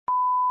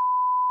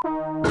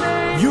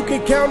You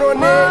can count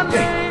on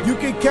it. You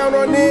can count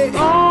on it. You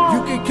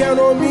can count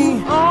on me.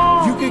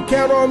 You can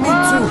count on me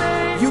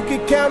too. You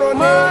can count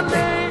on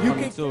it. You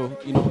can. So,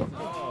 you know.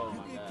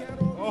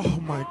 Oh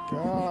my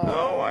God.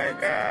 Oh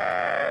my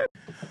God.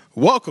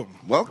 Welcome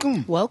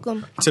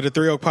To the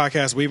Three Oak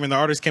Podcast, where even the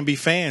artists can be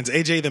fans.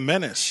 AJ the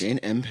Menace. Shane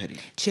M. Petty.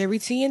 Cherry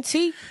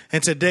TNT.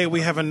 And today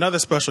we have another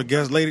special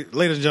guest. Ladies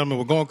and gentlemen,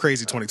 we're going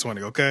crazy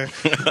 2020, okay?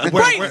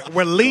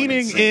 We're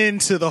leaning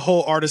into the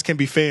whole artists can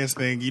be fans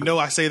thing. You know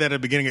I say that at the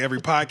beginning of every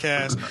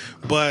podcast,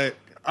 but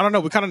I don't know,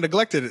 we kind of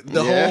neglected it.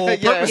 The whole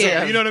purpose of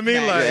it, you know what I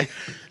mean?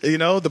 You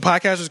know, the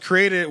podcast was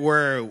created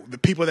where the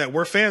people that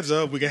we're fans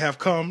of, we can have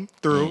come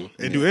through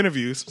and do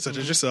interviews, such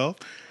as yourself.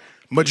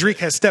 Madrique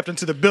has stepped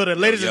into the building.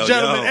 Ladies and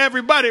gentlemen,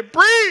 everybody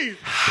breathe.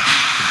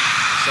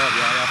 What's up,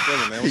 y'all? Y'all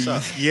feeling, man? What's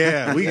up?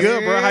 Yeah, we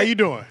good, bro. How you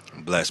doing?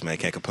 I'm blessed, man.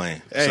 Can't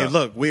complain. Hey,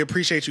 look, we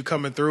appreciate you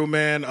coming through,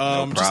 man.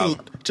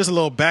 Just a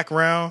little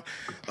background.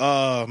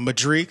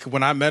 Madrique,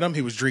 when I met him,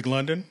 he was Drake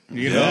London.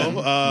 You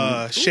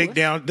know,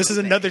 Shakedown. This is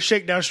another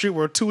Shakedown street.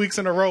 We're 2 weeks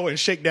in a row in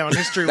Shakedown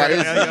history right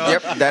now, y'all.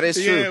 Yep, that is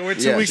true. Yeah, we're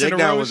 2 weeks in a row.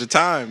 Shakedown was a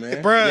time,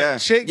 man. Bruh,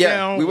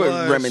 Shakedown we were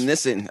was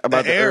reminiscing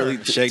about the era.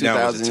 early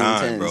Shakedown was a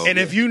time, 2010s. bro. And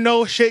if you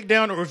know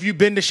Shakedown or if you've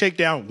been to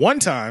Shakedown one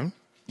time,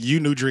 you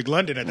knew Drake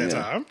London at that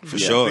time. For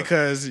sure.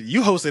 Because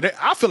you hosted it.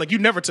 I feel like you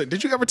never took.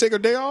 Did you ever take a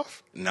day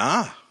off?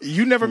 Nah.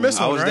 You never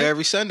missed I one, was right? there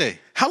every Sunday.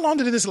 How long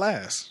did this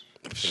last?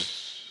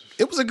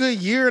 It was a good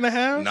year and a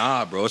half.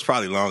 Nah, bro. It's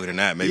probably longer than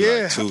that. Maybe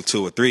like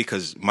two or three,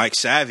 because Mike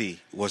Savvy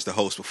was the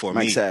host before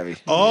me. Mike Savvy.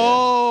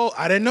 Oh,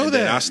 I didn't know And that.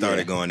 then I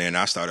started going there, and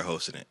I started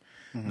hosting it.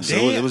 So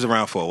Damn. it was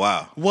around for a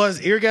while. Was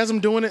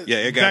Eargasm doing it? Yeah,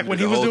 it back got when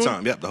the he was whole doing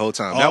time. Yep, the whole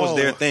time. That was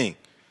their thing.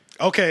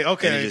 Okay.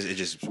 And it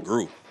just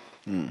grew.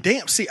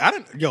 Damn. See, I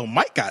didn't. Yo,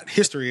 Mike got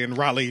history in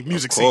Raleigh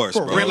music Of course,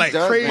 scene. bro. Real, like He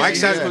does, crazy. man. Mike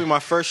Savvy was my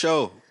first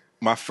show.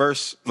 My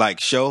first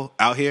show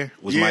out here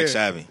was Mike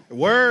Savvy.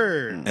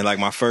 Word. And like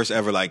my first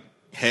ever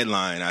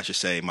headline, I should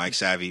say, Mike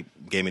Savvy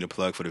gave me the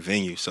plug for the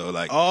venue. So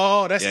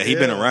That's he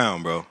been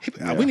around, bro.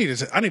 I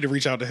need to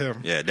reach out to him.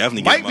 Yeah,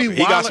 definitely. Might be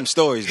He got some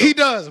stories, though. He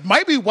does.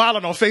 Might be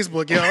wilding on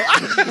Facebook, yo.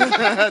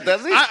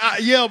 Does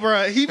he? Yo,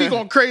 bro, he be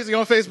going crazy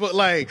on Facebook.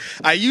 Like,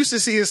 I used to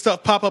see his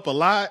stuff pop up a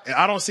lot, and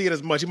I don't see it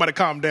as much. He might have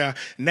calmed down.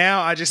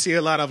 Now I just see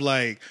a lot of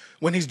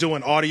when he's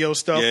doing audio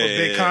stuff for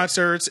big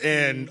concerts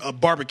and a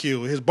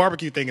barbecue. His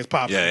barbecue thing is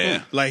popping.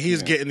 Yeah. Like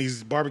he's getting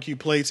these barbecue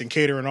plates and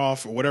catering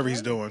off or whatever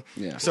he's doing.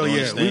 Yeah. So Doing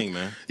yeah, his thing,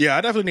 man. Yeah,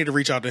 I definitely need to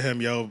reach out to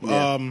him, yo.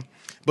 Yeah.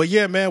 But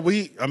yeah, man,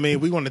 we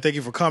want to thank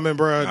you for coming,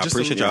 bro. I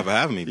appreciate y'all for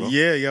having me, bro.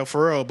 Yeah,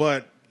 for real.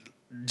 But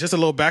just a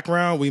little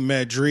background: we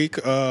met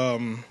Drake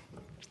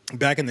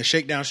back in the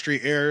Shakedown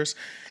Street eras,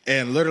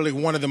 and literally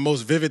one of the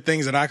most vivid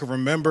things that I can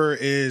remember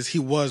is he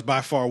was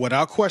by far,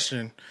 without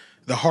question,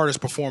 the hardest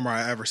performer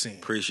I ever seen.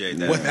 Appreciate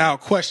that.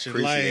 Without question,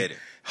 Appreciate it.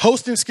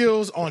 Hosting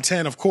skills on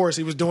 10, of course,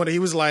 he was doing it. He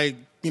was like,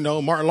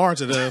 Martin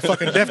Lawrence at the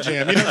fucking Def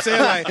Jam. You know what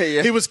I'm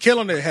saying? He was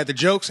killing it, had the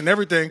jokes and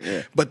everything.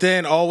 Yeah. But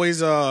then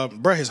always,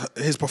 bro,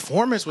 his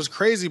performance was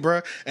crazy,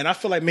 bro. And I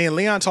feel like me and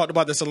Leon talked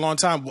about this a long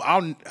time.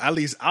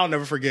 I'll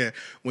never forget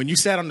when you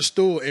sat on the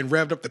stool and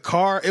revved up the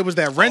car. It was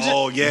that wrench.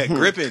 Oh yeah,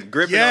 gripping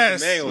Yes. off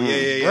the manual.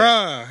 Yeah.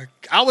 Bruh.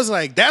 I was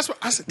like, that's what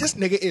I said. This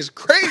nigga is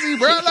crazy,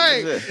 bro.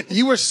 Like,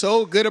 you were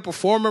so good at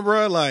performing,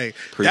 bro. Like,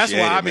 that's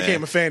why I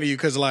became a fan of you.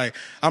 Cause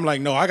I'm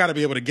like, no, I got to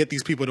be able to get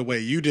these people the way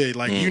you did.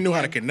 Like, you knew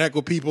how to connect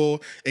with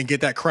people and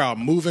get that crowd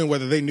moving,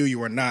 whether they knew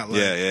you or not.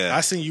 Like, I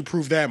seen you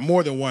prove that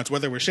more than once,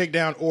 whether it was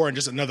Shakedown or in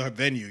just another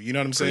venue. You know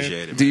what I'm saying?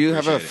 Appreciate it. Do you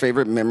have a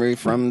favorite memory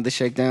from the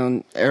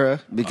Shakedown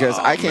era? Because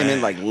I came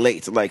in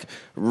late, like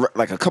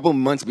a couple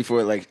months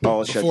before all shut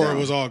down. Before it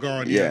was all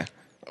gone. Yeah.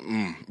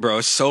 Bro,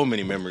 it's so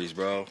many memories,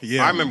 bro.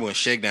 Yeah. I remember when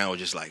Shakedown was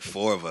just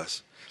four of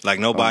us.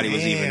 Nobody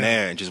was even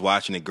there, and just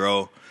watching it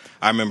grow.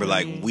 I remember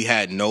we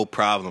had no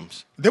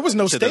problems. There was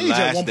no to the stage at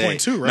last one day.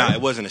 point too, right? Nah,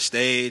 it wasn't a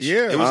stage.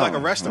 Yeah. It was like a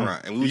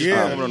restaurant, and we were just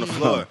performing on the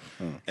floor.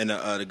 And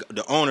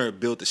the owner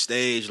built the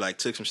stage,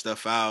 took some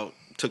stuff out,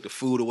 took the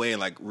food away,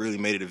 and really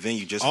made it a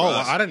venue just for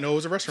us. I didn't know it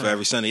was a restaurant. For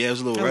every Sunday. Yeah, it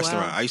was a little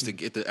restaurant. Wow. I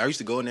used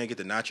to go in there and get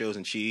the nachos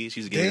and cheese.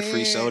 He used to give me the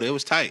free Damn. soda. It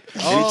was tight.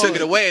 And he took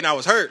it away, and I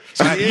was hurt.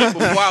 So I had to eat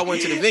before I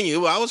went to the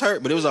venue. I was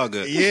hurt, but it was all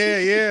good.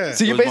 Yeah.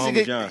 So It was my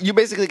homie John. you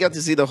basically got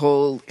to see the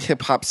whole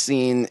hip hop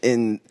scene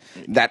in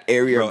that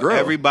area Bro, grow.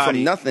 everybody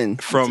from nothing.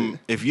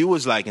 if you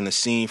was in the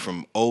scene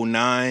from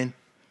 2009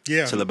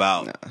 till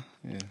about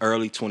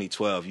early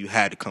 2012, you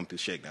had to come through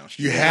Shakedown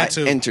Street. You had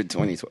to. entered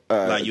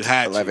 2012. You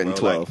had 11,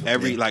 to, bro.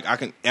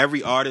 12.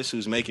 Every artist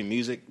who's making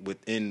music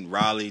within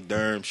Raleigh,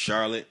 Durham,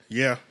 Charlotte,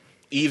 Yeah.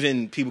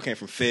 even people came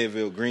from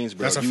Fayetteville,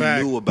 Greensboro. That's a you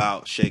fact. knew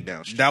about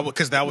Shakedown Street.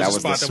 Because that was the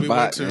spot that we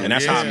went to. And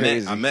that's how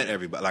Yeah. I met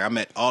everybody. I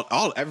met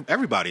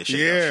everybody at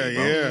Shakedown Yeah, Street,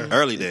 bro. yeah.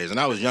 Early days, and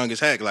I was young as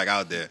heck,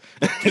 out there.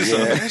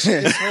 That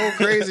shit is so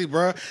crazy,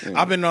 bro.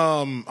 I've been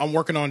I'm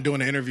working on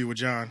doing an interview with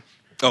John.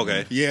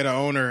 Okay. Yeah, the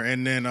owner.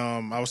 And then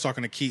I was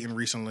talking to Keaton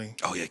recently.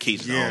 Oh yeah,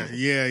 Keith's the Yeah, owner.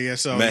 yeah.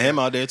 So Met him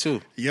out there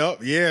too. Yup,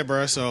 yeah,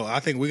 bro. So I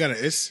think we gotta.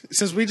 It's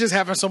since we just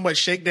having so much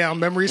shakedown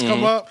memories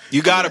come up.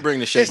 You got to bring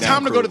the shakedown. It's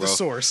time to crew, go to the bro.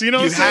 source. You know,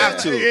 You what I'm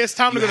have saying? to. It's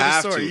time to You go to the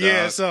have source. to,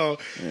 Yeah. dog. So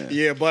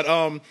yeah,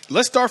 but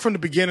let's start from the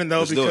beginning though,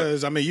 Let's do it.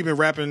 because I mean you've been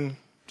rapping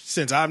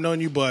since I've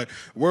known you, but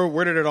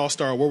where did it all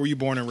start? Where were you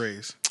born and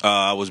raised?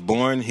 I was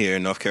born here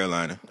in North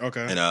Carolina.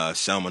 Okay. In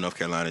Selma, North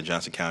Carolina,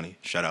 Johnson County.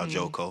 Shout out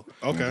JoCo.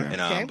 Okay.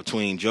 And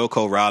between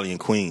JoCo, Raleigh, and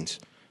Queens,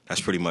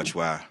 that's pretty much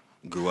where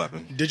I grew up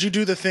in. Did you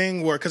do the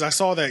thing where? Because I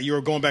saw that you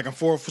were going back and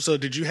forth. So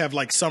did you have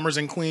like summers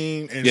in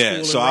Queen and Yeah,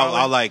 school so in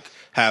Raleigh?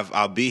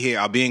 I'll be here,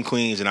 I'll be in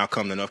Queens, and I'll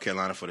come to North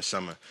Carolina for the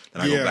summer.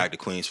 Then I go back to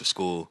Queens for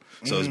school.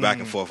 So it's back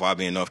and forth. I'll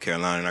be in North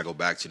Carolina, and I go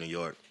back to New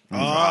York for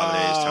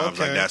holidays, times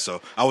like that.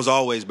 So I was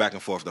always back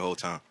and forth the whole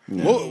time.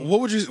 What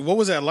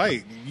was that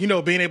like? You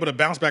know, being able to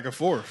bounce back and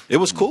forth. It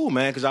was cool,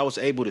 man, because I was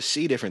able to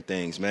see different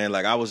things, man.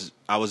 Like I was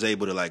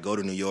able to like go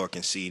to New York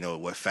and see,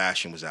 what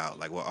fashion was out,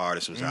 like what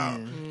artists was out.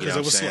 Because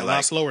it was a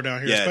lot slower down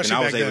here. Yeah, especially and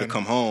I was back able then. to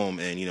come home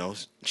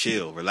and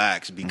chill,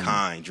 relax, be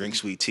kind, drink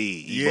sweet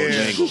tea, eat Yeah.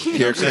 Bojangles. You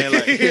know what I'm saying?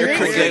 Like I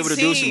was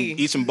able to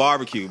eat some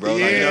barbecue, bro.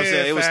 Like, you know what I'm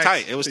saying? It was facts.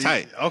 tight. It was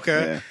tight.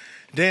 Okay. Yeah.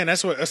 Dan,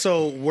 that's what.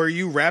 So, were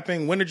you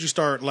rapping? When did you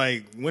start?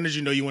 Like, when did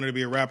you know you wanted to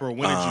be a rapper? Or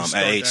when did you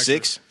start? At age acting?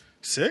 6.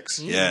 6?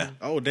 Yeah.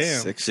 Oh,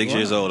 damn. 6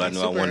 years old, I knew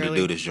I Super wanted to early.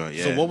 do this joint.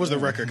 Yeah. So, what was the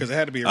record? Because it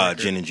had to be a record.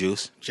 Gin and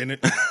juice. Gin and-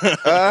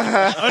 Like,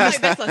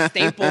 that's a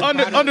staple.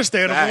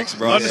 Understandable. Facts,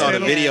 bro. I saw the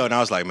Understandable. video and I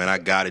was like, man, I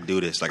got to do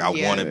this. Like, I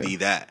Yeah. want to be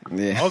that.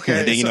 Yeah. Okay.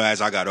 And then, so-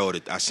 as I got older,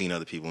 I seen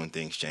other people and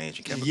things change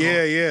and kept it Yeah,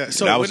 going. yeah.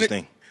 So that was when the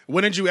thing.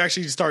 When did you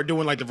actually start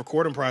doing like the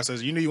recording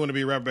process? You knew you wanted to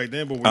be a rapper back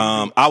then, but when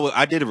you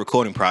I did a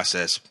recording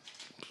process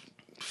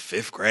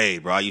 5th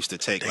grade, bro. I used to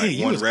take Dang, like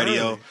you one was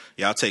radio. early.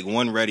 Yeah, I'll take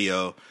one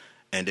radio,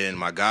 and then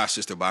my god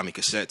sister bought me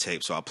cassette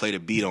tape, so I'll play the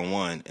beat on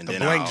one, and then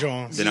blank I'll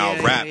Jones. I'll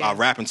Yeah, rap. yeah. I'll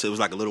rap until it was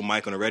like a little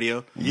mic on the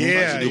radio. Yeah, so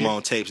I used to do my yeah.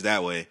 own tapes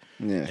that way.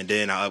 Yeah. And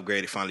then I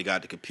upgraded. Finally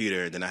got the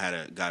computer, and then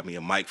I got me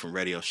a mic from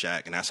Radio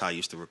Shack, and that's how I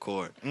used to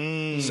record.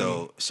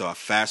 So I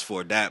fast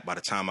forward that. By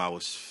the time I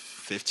was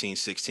 15,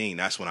 16,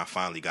 that's when I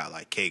finally got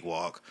like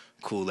Cakewalk,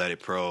 Cool Edit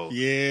Pro.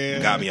 Yeah.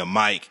 Got me a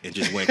mic and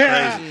just went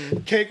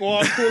crazy.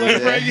 Cakewalk, cool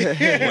and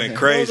yeah. Went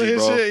crazy, Those are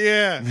his bro. shit,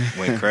 yeah.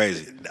 Went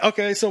crazy.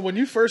 Okay, so when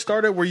you first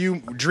started, were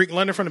you Drake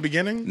London from the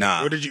beginning?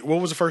 Nah. Or did you?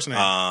 What was the first name?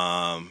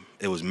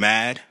 It was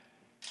Mad.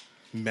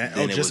 Matt.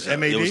 Then Oh, just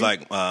M-A-D? it was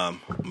like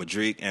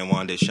Madrique and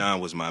One Deshaun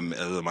was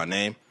my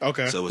name.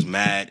 Okay. So it was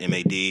Mad,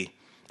 M-A-D,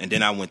 and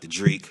then I went to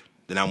Drake.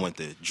 Then I went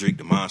to Drake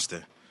the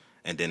Monster,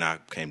 and then I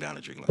came down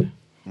to Drake London.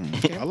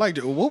 I liked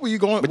it. What were you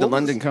going? Where did what was-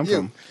 London come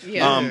from?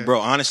 Yeah. Bro,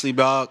 honestly,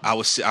 dog,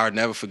 I'll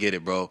never forget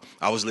it, bro.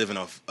 I was living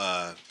off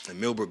in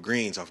Millbrook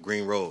Greens off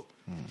Green Road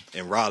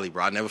in Raleigh,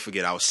 bro. I'll never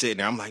forget. I was sitting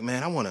there. I'm like,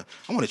 man, I wanna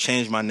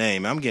change my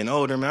name. I'm getting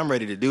older, man. I'm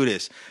ready to do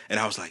this. And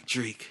I was like,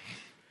 Drake.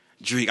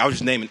 I was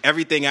just naming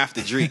everything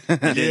after Drake. And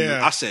then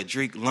Yeah. I said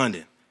Drake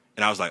London.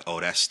 And I was like, oh,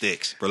 that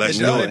sticks. Bro, let's It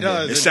do does, it. it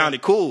does. It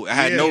sounded cool. It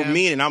had no Yeah.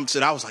 meaning. I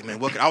was like, man,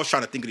 I was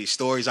trying to think of these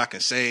stories I can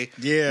say.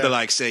 Yeah. To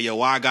like say, yo,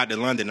 why I got to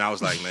London. And I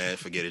was like, man,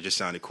 forget it. It just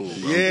sounded cool,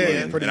 bro.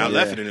 Yeah, pretty and I much.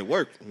 left it and it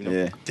worked. You know?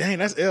 Yeah. Dang,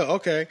 that's ill.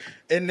 Okay,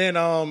 and then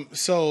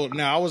so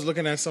now I was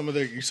looking at some of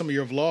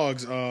your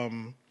vlogs.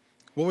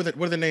 What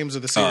are the names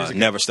of the series? again?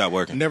 Never Stop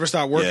Working. Never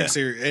Stop Working Yeah.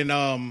 series.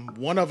 And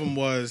one of them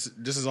was,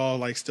 this is all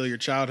like still your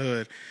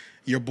childhood.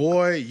 Your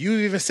boy, you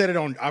even said it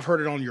on, I've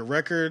heard it on your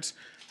records.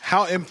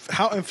 How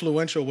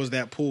influential was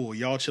that pool?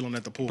 Y'all chilling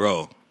at the pool.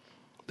 Bro,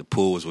 the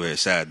pool was where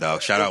it's at,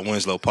 dog. Shout out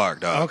Winslow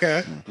Park, dog.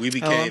 Okay. We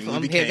became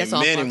I'm here. That's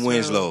all men in Fox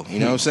Winslow. You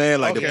know what I'm saying?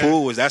 Like Okay. the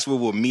pool that's where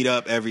we'll meet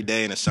up every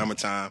day in the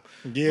summertime.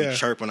 Yeah. We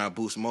chirp on our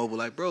Boost Mobile,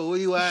 like, bro, where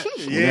you at?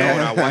 Yeah. On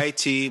our white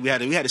tee. We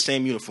had the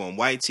same uniform.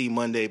 White tee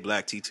Monday,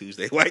 black tee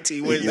Tuesday, white tee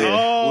Wednesday.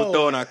 Oh. We'll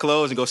throw on our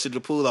clothes and go sit at the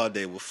pool all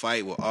day. We'll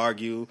fight, we'll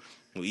argue,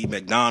 we'll eat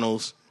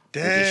McDonald's.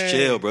 We'll Dang. just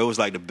chill, bro. It was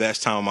like the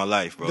best time of my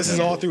life, bro. This is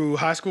all through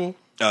high school?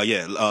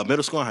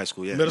 Middle school and high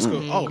school, yeah. Middle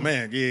school. Oh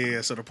man,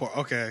 yeah. So the pool.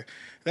 Okay,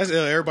 that's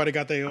ill. Everybody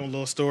got their own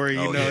little story.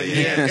 You Oh, know,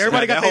 yeah.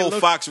 Everybody got that their whole little.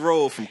 Fox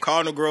Road from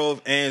Cardinal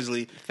Grove,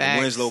 Ansley, and Facts.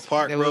 Winslow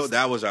Park, That bro. was-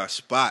 That was our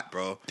spot,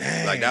 bro.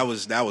 Dang. Like that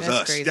was That's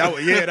us. crazy.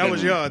 That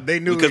was y'all. They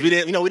knew Because we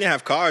didn't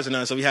have cars and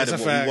nothing, so we had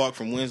That's to a fact. walk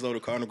from Winslow to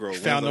Cardinal Grove.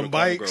 Found Winslow them to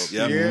Cardinal bikes.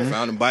 Grove. Yep. Yeah.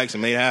 Found them bikes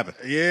and made it happen.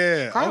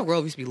 Yeah. Cardinal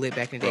Grove used to be lit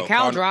back in the day. Bro,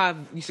 Cal Cardinal- Drive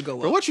used to go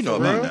up. Bro, what you know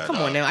about that? Come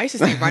dog? on now. I used to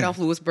stay right off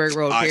Lewisburg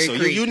Road, All right, Perry so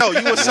Creek. you know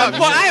what's up.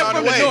 Well, I am You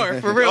from the way.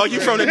 north, for real. Oh, you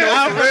from the north,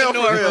 I'm for from real, the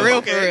north, for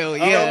real, for real.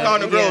 Okay. Yeah,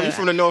 Cardinal Grove, yeah. you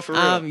from the north, for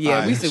real. Yeah,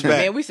 All we used to, respect.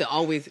 man, we used to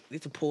always,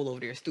 it's a pool over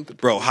there, stupid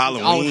Bro, pool.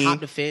 Halloween. Always hop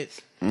the fence.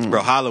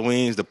 Bro,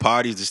 Halloween's, the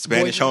parties, the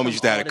Spanish Boys homies come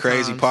used to have all the the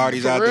crazy time.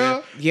 parties For out real?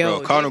 there. Yo,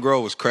 Bro, Cardinal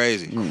Grove was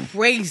crazy.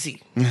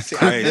 Crazy. I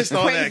missed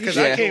all that because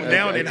I Yeah. came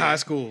down in high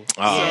school.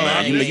 Oh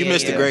man, you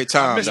missed a great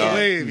time, Missed the dog.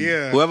 wave.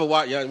 Yeah. Whoever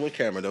watch, y'all, what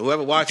camera though?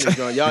 Whoever watching this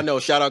joint, y'all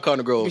know. Shout out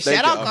Cardinal Grove. Thank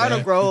Shout out y'all, Cardinal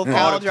man. Grove, All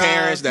Cal the Drive.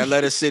 parents that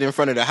let us sit in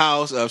front of the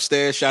house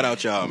upstairs. Shout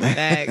out y'all, man.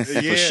 Facts.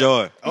 Yeah. For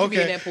sure. Used to be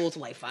in Okay. that pool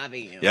till like 5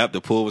 a.m. Yep,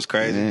 the pool was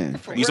crazy.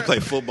 We used to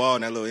play football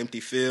in that little empty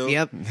field.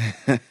 Yep.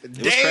 It was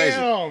crazy.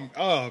 Damn.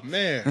 Oh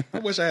man. I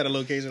wish I had a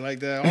location like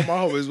that. Yeah,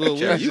 all my homies will.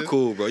 Yeah, you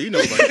cool, bro. You know,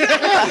 like,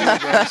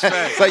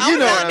 It's like, you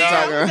know what I'm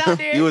talking I was about. out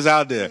there. you was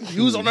out there.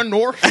 You was on the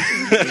north.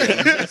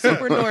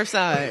 Super north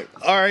side.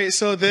 All right,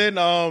 so then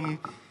I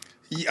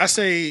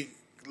say,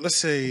 let's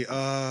say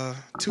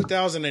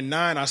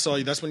 2009. I saw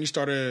you. That's when you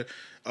started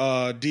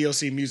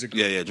DLC Music.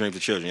 Yeah, Dreams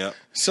of Children. Yep.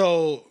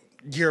 So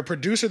your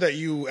producer that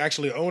you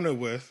actually own it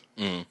with,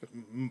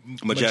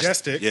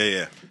 Majestic.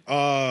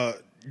 Yeah.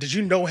 Did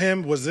you know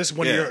him? Was this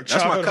one of your That's my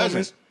childhood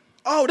cousin. homies?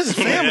 Oh, this is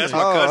family. Yeah, that's my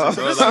cousin,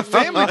 bro. This is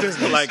family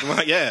business. Like,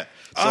 yeah.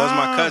 So it's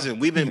my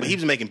cousin. He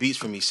was making beats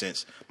for me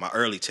since my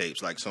early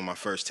tapes, like some of my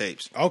first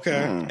tapes. Okay.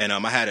 And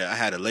I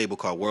had a label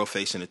called World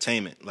Face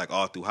Entertainment, like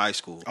all through high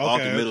school, all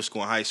Okay. through middle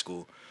school and high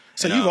school.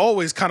 So And, you've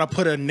always kind of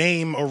put a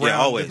name around. yeah,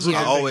 always. the group.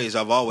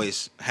 I've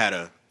always had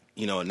a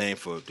name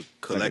for the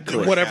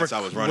collective whatever cats I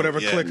was running. whatever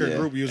Yeah. clique or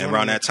group you was And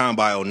running around with. that time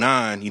by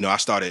 2009, I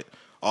started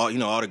all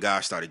the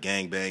guys started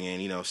gang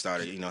banging,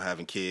 started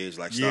having kids,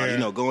 like started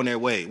Yeah. going their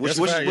way, which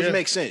That's a fact, yeah.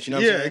 makes sense, you know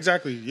what I'm Yeah, saying?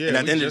 exactly. Yeah, And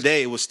at we the end of just- the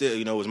day, it was still,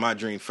 it was my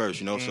dream first,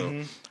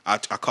 so I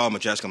called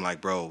Majestic. I'm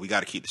like, bro, we got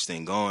to keep this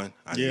thing going.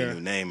 I need Yeah. a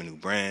new name, a new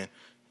brand.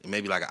 And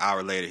maybe like an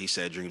hour later, he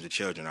said Dreams of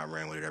Children. I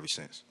ran with it ever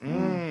since.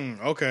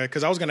 Okay,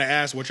 because I was gonna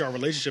ask what your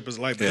relationship is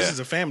like, but this Yeah. is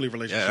a family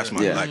relationship. Yeah, that's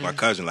my my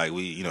cousin. Like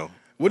we,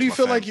 What do you my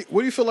feel family. like?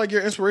 What do you feel like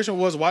your inspiration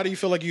was? Why do you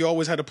feel like you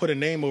always had to put a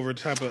name over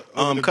type of?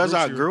 over the Because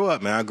groups I you- grew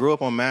up, man. I grew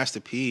up on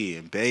Master P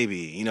and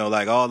Baby,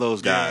 like all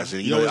those guys. Yeah.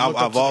 And You always looked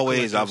up I've to the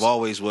always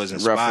collectives. was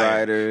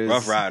inspired.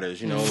 Rough Riders,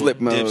 Flip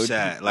Mode.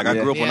 Dipset. Like I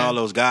grew up on Yeah. all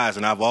those guys,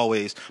 and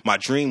my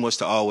dream was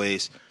to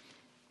always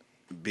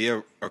be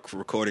a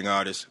recording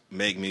artist,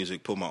 make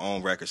music, put my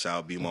own records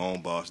out, be my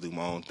own boss, do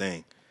my own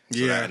thing. So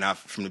Yeah. and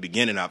from the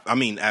beginning,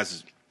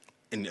 as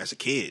a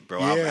kid,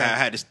 bro, I Yeah.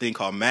 had this thing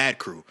called Mad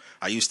Crew.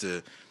 I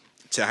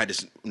had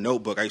this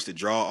notebook. I used to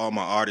draw all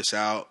my artists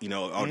out.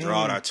 I'll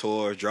draw out our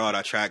tours, draw out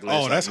our track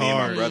lists. Oh, that's me and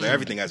hard. my brother,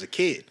 everything as a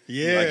kid.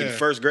 Yeah. like in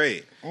first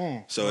grade.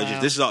 So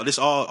it's Wow. just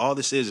all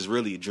this is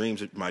really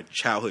dreams. My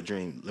childhood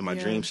dream, my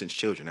dream since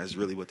children. That's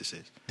really what this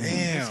is.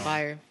 Damn,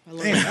 Fire. I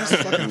love damn, it. that's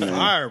fucking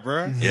fire,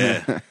 bro.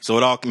 Yeah. So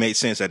it all made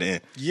sense at the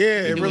end.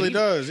 Yeah, it really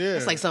does. Yeah,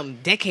 It's like something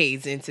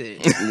decades into.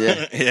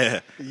 Yeah. Yeah.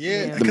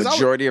 yeah. The 'Cause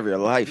majority of your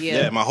life.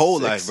 Yeah. Yeah. My whole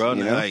Six, life, bro.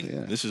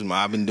 Yeah.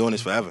 I've been doing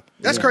this forever.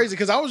 That's crazy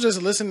because I was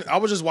just listening. I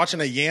was just watching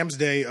a Yams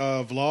Day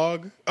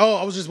vlog. Oh,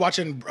 I was just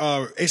watching.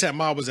 ASAP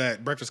Mob was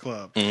at Breakfast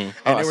Club, and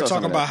I they were saw some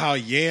talking of about that. how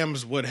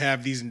Yams would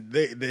have these.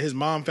 His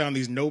mom found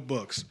these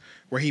notebooks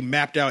where he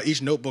mapped out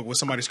each notebook with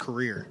somebody's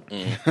career,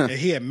 and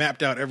he had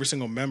mapped out every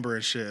single member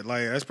and shit.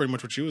 Like that's pretty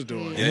much what you was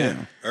doing. Yeah.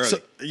 Early. So,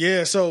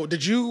 yeah. So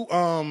did you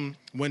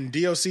when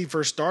DOC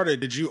first started?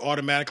 Did you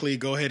automatically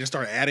go ahead and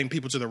start adding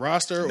people to the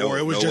roster, or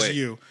it was no just way.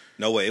 you?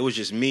 No way. It was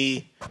just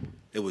me.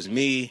 It was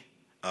me.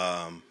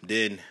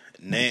 Then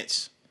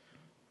Nance.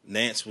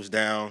 Nance was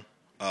down.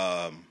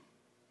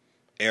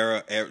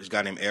 This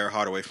guy named Era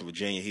Hardaway from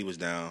Virginia. He was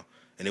down,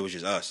 and it was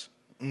just us.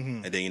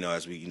 And then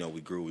as we we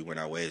grew, we went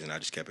our ways, and I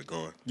just kept it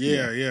going.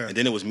 Yeah, yeah. And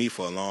then it was me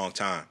for a long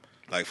time.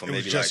 Like for It was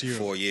maybe just like you.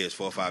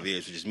 4 or 5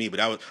 years, it was just me. But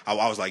I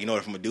was like, if I'm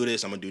gonna do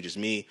this, I'm gonna do just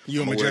me.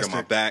 You I'm and gonna wear it on my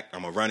Majestic. back.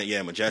 I'm gonna run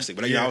it, Majestic.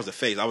 But Yeah. I was the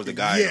face. I was the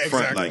guy in the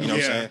front, like what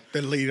I'm saying.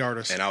 The lead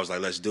artist. And I was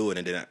like, let's do it.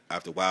 And then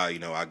after a while,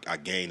 I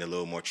gained a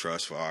little more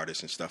trust for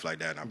artists and stuff like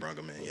that. And I brought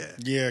them in. Yeah.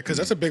 Yeah, because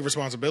that's a big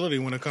responsibility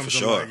when it comes For to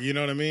sure. like, you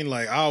know what I mean.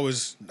 Like I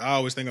always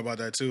think about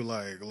that too.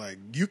 Like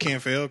you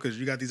can't fail because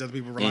you got these other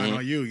people relying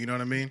on you. You know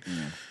what I mean.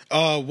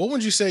 What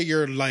would you say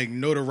your like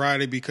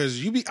notoriety?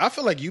 Because I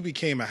feel like you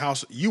became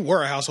you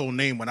were a household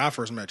name when I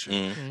first met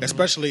you,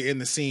 especially in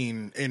the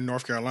scene in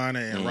North Carolina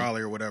and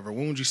Raleigh or whatever.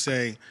 When would you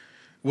say?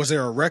 Was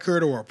there a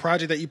record or a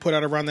project that you put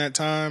out around that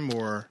time?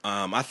 Or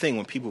I think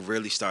when people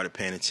really started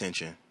paying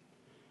attention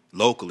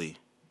locally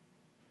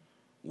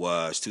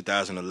was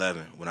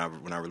 2011 when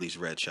I released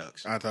Red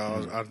Chucks. I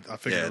thought I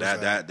figured Yeah,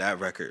 it was that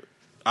record.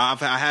 I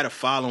had a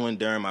following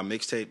during my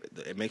mixtape,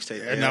 and era, that was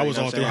you know all what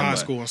through I'm saying? high But-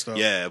 school and stuff.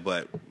 Yeah,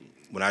 but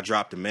when I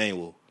dropped the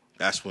manual,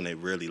 that's when it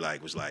really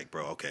was like,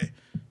 bro, okay,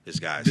 this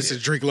guy's This here.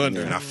 is Drake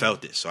London. And I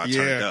felt it, so I Yeah.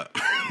 turned up.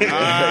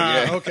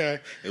 Okay.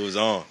 It was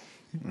on.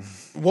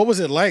 What was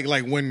it like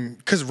when?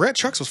 Because Red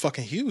Trucks was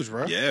fucking huge,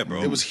 bro. Yeah,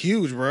 bro. It was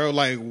huge, bro.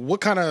 Like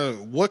what kind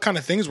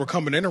of things were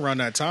coming in around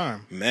that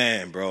time?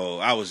 Man, bro,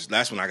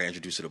 that's when I got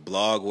introduced to the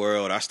blog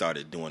world. I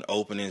started doing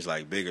openings,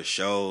 like bigger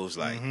shows,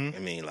 like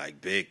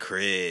like Big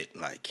Crit,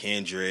 like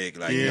Kendrick,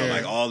 like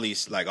Yeah. all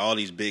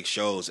these big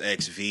shows,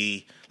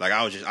 XV. Like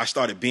I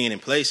started being in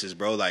places,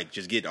 bro, like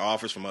just getting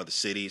offers from other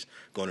cities,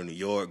 going to New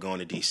York, going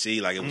to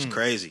DC, like it was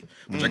crazy.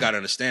 Which I gotta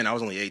understand, I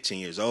was only 19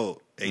 years old,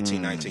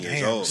 19 years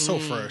Damn, old. so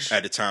fresh.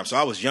 At the time. So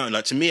I was young.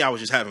 Like to me, I was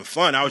just having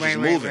fun. I was just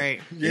Right, moving.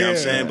 right. You know what I'm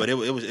Yeah. saying? But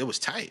it was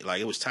tight.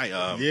 Like it was tight.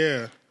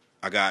 Yeah.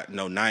 I got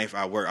Ninth.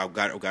 I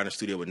got in the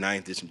studio with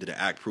Ninth. Did the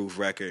Act Proof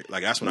record.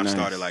 Like that's when I Nice.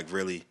 started like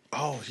really.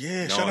 Oh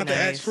yeah. No, Shout out to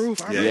nice. Axe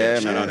Proof. I Yeah, remember. Yeah,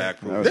 shout man. out to Act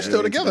Proof. That was They're still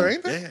really together, good.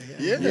 ain't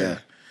they? Yeah. Yeah.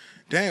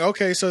 Dang.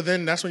 Okay. So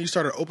then that's when you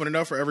started opening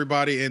up for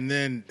everybody, and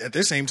then at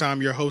the same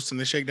time you're hosting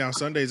the Shakedown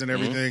Sundays and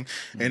everything,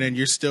 and then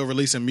you're still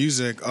releasing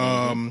music.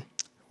 What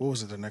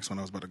was it? The next one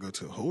I was about to go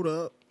to. Hold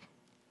up.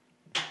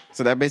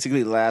 So that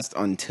basically lasts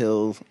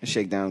until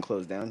Shakedown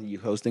closed down. You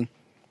hosting?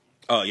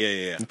 Oh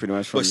yeah. Pretty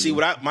much. But see,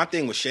 my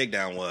thing with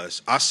Shakedown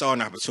was I saw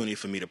an opportunity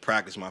for me to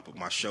practice my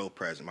show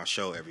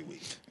every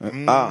week.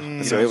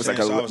 So it was like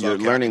your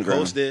learning I can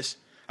host ground. this.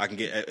 I can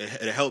get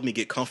it helped me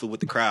get comfortable with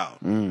the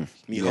crowd.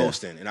 Me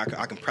hosting, and I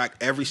can practice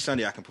every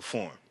Sunday. I can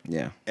perform.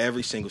 Yeah.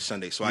 Every single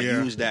Sunday. So I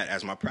use that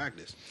as my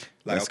practice.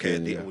 Like, That's okay,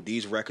 good,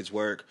 these records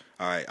work.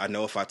 All right, I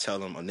know if I tell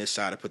them on this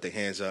side to put their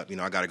hands up,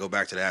 I got to go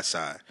back to that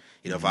side.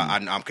 If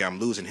I'm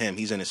losing him,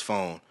 he's in his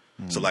phone.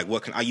 So like,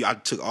 what can I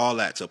took all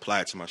that to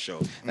apply it to my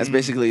show. That's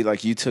basically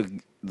like you took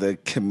the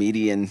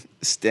comedian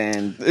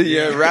stand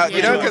route,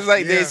 because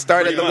they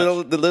start at the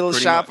little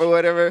Pretty shop much. or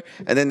whatever,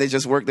 and then they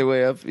just work their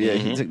way up. Yeah,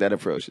 he took that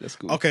approach. That's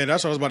cool. Okay,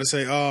 that's what I was about to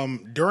say.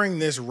 During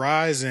this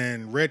rise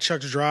in Red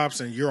Chucks drops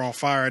and you're on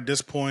fire at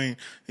this point,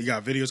 you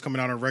got videos coming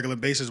out on a regular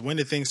basis. When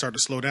did things start to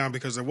slow down?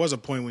 Because there was a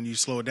point when you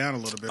slowed down a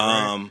little bit,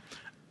 right?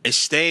 It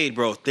stayed,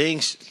 bro.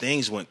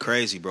 Things went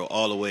crazy, bro,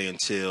 all the way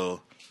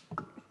until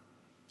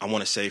I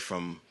want to say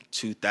from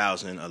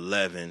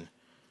 2011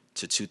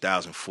 to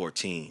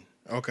 2014.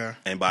 Okay.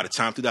 And by the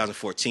time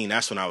 2014,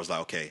 that's when I was like,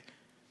 okay,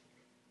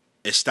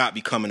 it stopped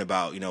becoming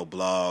about,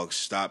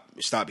 blogs,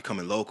 it stopped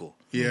becoming local.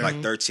 Yeah.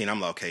 Like 13, I'm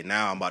like, okay,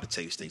 now I'm about to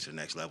take this thing to the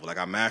next level. Like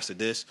I mastered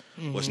this.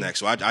 What's next?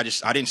 So I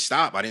didn't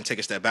stop. I didn't take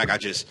a step back. I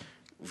just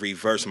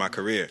reversed my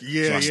career.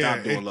 Yeah, so I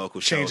stopped yeah. doing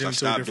local shows. I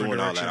stopped doing all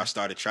direction. that. I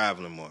started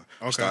traveling more.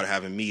 I Okay. started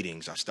having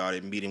meetings. I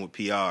started meeting with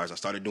PRs. I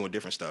started doing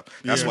different stuff.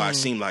 That's why it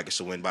seemed like it.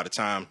 So when by the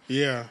time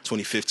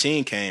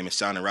 2015 came and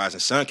Sound and Rising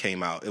Sun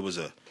came out, it was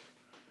a,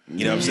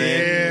 you know what I'm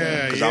saying?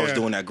 Yeah, Because I was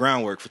doing that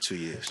groundwork for 2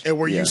 years. And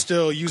were you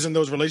still using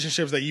those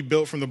relationships that you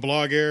built from the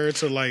blog era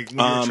to like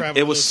when you were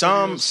traveling? It was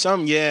some,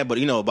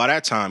 but by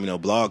that time,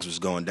 blogs was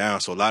going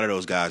down, so a lot of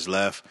those guys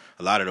left.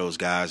 A lot of those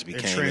guys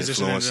became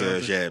transitioned into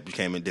influencers.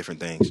 Became in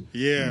different things.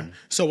 Yeah.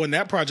 So when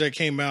that project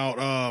came out,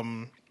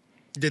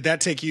 did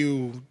that take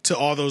you to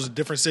all those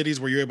different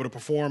cities where you're able to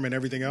perform and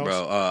everything else?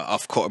 Bro,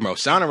 of course, bro.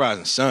 Sound and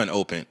Rising Sun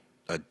opened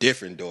a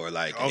different door,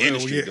 like an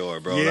industry door,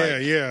 bro.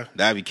 Yeah.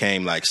 That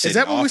became like Is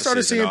that when we started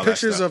offices and seeing all that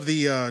pictures stuff. of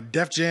the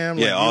Def Jam?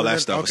 Yeah, all that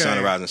stuff with Sound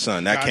and Rising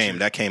Sun. That Gotcha.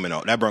 came in.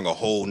 That brought a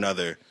whole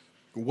nother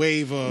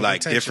wave of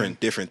like attention.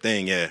 different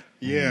thing. Yeah.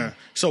 Yeah.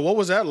 So what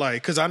was that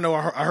like? Because I know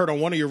I heard on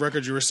one of your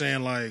records you were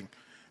saying like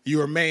you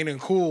were main and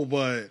cool,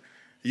 but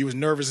you was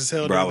nervous as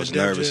hell. Bro, I doing was the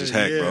Def nervous Jam. as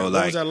heck, bro. What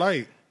Like, was that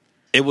like?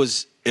 It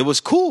was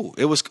cool.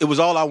 It was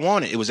all I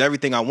wanted. It was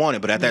everything I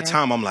wanted. But at that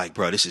time, I'm like,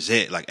 bro, this is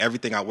it. Like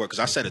everything I work, because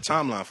I set a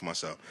timeline for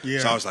myself. Yeah.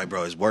 So I was like,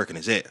 bro, it's working.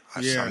 It's it.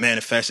 I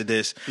manifested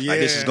this. Yeah. Like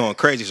this is going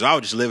crazy. So I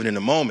was just living in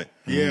the moment.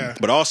 Yeah.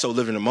 But also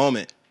living in the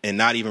moment and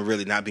not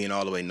being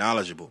all the way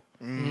knowledgeable.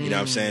 You know what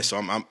I'm saying? So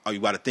you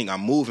got to think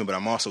I'm moving, but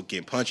I'm also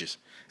getting punches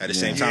at the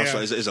same time.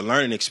 Yeah. So it's a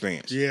learning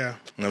experience. Yeah. You know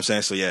what I'm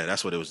saying? So yeah,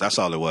 that's what it was. That's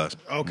all it was.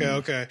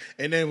 Okay.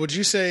 And then would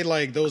you say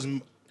like those,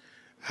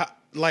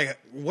 like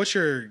what's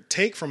your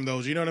take from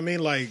those? You know what I mean?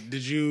 Like the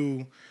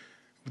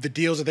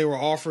deals that they were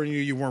offering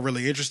you weren't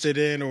really interested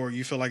in, or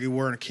you feel like you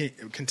weren't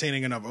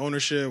containing enough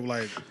ownership?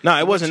 Like no,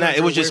 it wasn't that.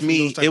 It was away just from me.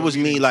 those type It of was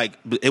me. meetings? Like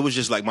it was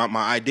just like my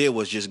idea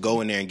was just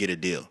go in there and get a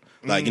deal.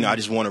 Like I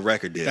just want a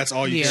record deal. That's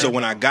all you. Yeah. So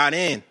when I got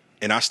in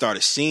and I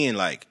started seeing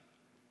like,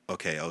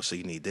 okay, so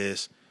you need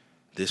this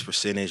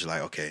percentage.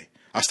 Like okay,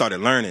 I started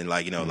learning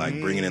like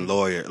like bringing in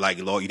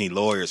you need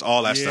lawyers,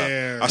 all that stuff.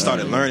 I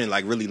started learning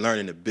like really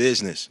learning the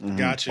business.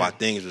 Gotcha. While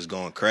things was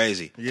going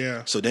crazy.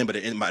 Yeah. So then, but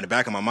in the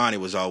back of my mind, it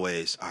was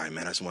always, all right,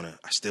 man. I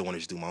still want to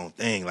just do my own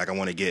thing. Like I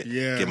want to get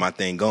my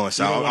thing going.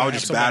 So You don't I wanna was have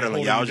just somebody battling.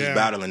 holding I was you just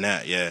down. battling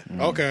that. Yeah.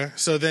 Okay,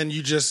 so then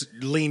you just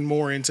lean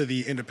more into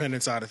the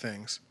independent side of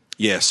things.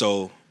 Yeah,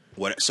 so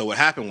what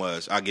happened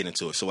was, I'll get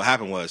into it. So what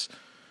happened was,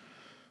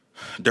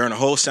 during the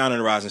whole Sound and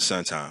the Rising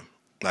Sun time,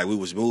 like we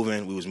was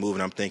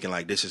moving. I'm thinking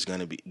like this is going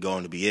to be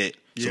it.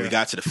 So Yeah. we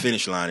got to the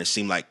finish line. It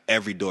seemed like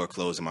every door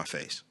closed in my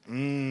face.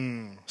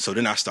 So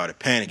then I started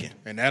panicking.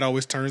 And that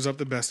always turns up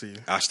the best of you.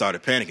 I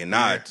started panicking.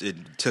 Now it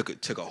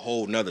took a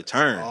whole nother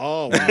turn.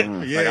 Oh,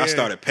 wow. Yeah. Like I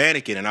started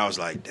panicking and I was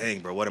like, dang,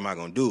 bro, what am I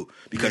gonna do?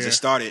 Because it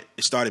started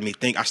me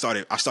think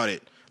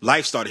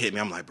life started hitting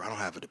me. I'm like, bro, I don't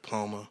have a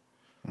diploma.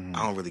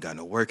 I don't really got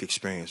no work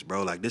experience,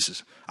 bro. Like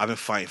I've been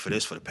fighting for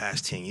this for the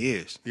past 10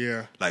 years.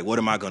 Yeah. Like what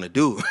am I gonna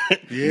do?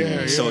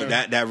 Yeah. So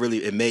that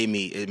really it made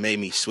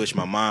me switch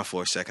my mind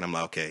for a second. I'm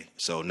like, okay,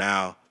 so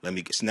now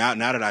now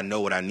that I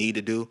know what I need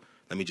to do,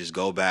 let me just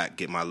go back,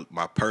 get my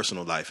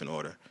personal life in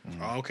order.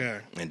 Okay.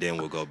 And then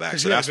we'll go back.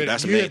 Because So you that's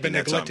have the been main thing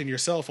that taught neglecting me.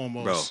 yourself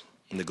almost. Bro,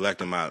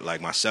 neglecting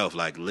myself,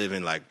 like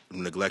living, like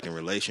neglecting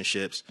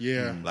relationships,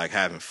 Yeah. like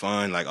having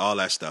fun, like all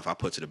that stuff I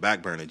put to the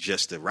back burner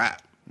just to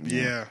rap.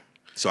 Yeah.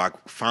 So I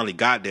finally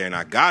got there and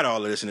I got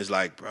all of this and it's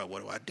like, bro,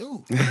 what do I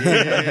do? You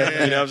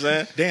know what I'm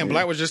saying? Damn,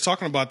 Black was just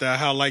talking about that.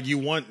 How like you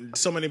want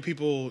so many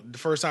people the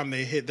first time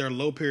they hit their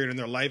low period in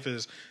their life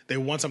is they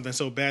want something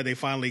so bad they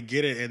finally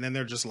get it and then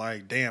they're just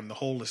like, damn, the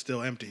hole is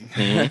still empty.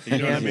 You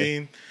know what I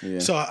mean? Yeah.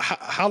 So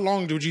how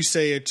long would you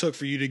say it took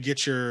for you to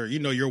get your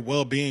your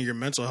well being, your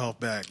mental health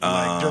back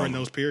like during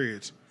those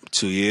periods?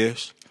 2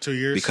 years. 2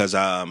 years. Because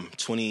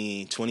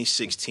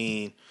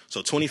 2016,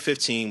 so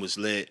 2015 was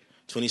lit.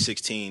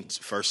 2016,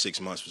 first 6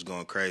 months was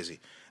going crazy.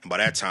 And by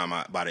that time,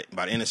 by the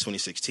end of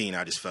 2016,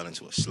 I just fell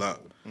into a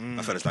slump.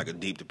 I felt it's like a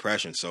deep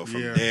depression. So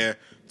from there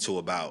to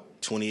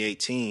about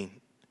 2018,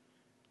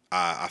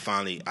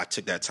 I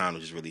took that time to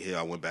just really heal.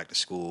 I went back to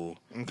school.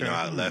 Okay.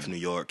 I left New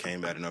York,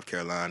 came back to North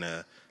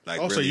Carolina. Like,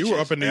 really so you were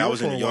up in New York? I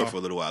was in New York for a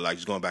little while, like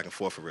just going back and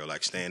forth for real,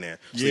 like staying there,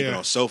 sleeping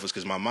on sofas,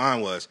 because my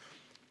mind was,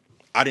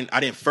 I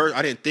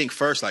didn't think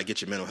first like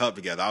get your mental health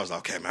together. I was like,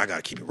 okay, man, I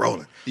gotta keep it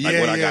rolling. Like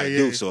what I gotta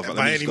do. So if let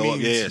me just go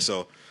up,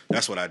 so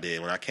that's what I did.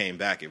 When I came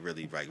back, it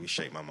really like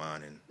reshaped my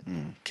mind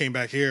and came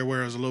back here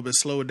where it was a little bit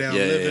slowed down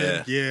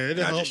living. It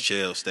I just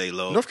chill, stay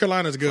low. North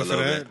Carolina's good for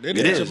that. It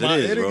is, bro.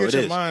 Get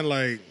your mind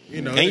like,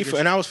 you know.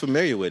 And I was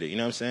familiar with it. You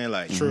know what I'm saying?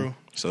 Like true.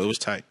 So it was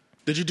tight.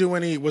 Did you do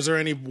was there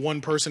any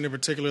one person in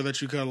particular that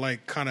you could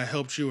like kind of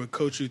helped you and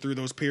coach you through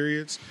those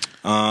periods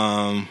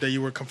that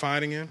you were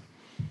confiding in?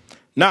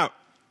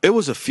 It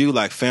was a few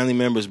like family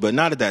members, but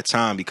not at that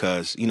time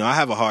because, I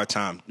have a hard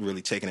time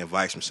really taking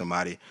advice from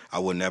somebody I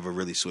would never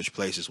really switch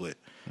places with.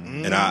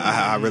 And I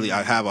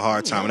have a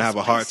hard time. And I have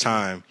a hard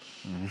time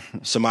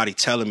somebody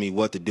telling me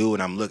what to do,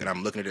 and I'm looking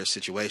at their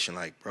situation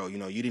like, bro, you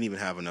didn't even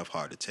have enough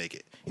heart to take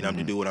it,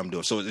 to do what I'm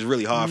doing. So it's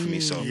really hard for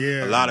me. So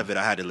a lot of it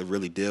I had to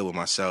really deal with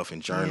myself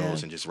in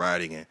journals and just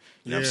writing, and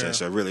you know what I'm saying.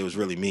 So it was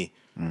really me.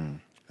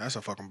 That's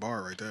a fucking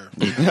bar right there.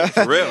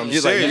 For real. I'm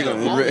You're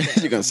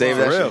gonna save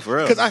that for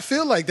real. Because I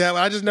feel like that,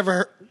 but I just never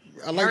heard.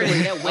 I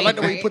like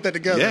the way you put that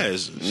together. Yeah,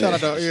 shout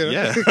out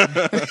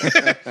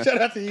to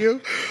shout out to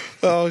you.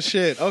 Oh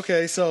shit.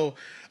 Okay, so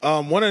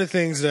one of the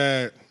things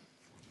that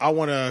I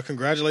want to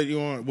congratulate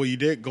you on, you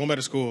did going back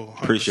to school.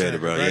 100%. Appreciate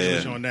it, bro.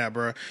 Congratulations on that,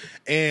 bro.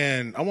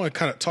 And I want to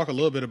kind of talk a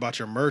little bit about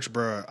your merch,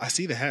 bro. I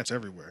see the hats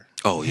everywhere.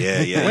 Oh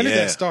yeah. When did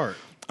that start?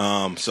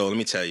 So let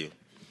me tell you.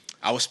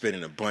 I was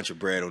spending a bunch of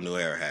bread on New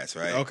Era hats,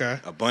 right? Okay.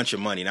 A bunch of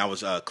money. And I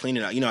was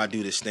cleaning out. I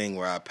do this thing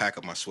where I pack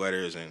up my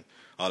sweaters and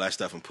all that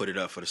stuff and put it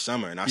up for the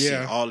summer. And I see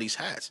all these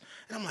hats.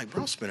 And I'm like,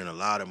 bro, I'm spending a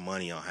lot of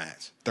money on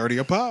hats. 30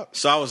 a pop.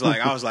 So I was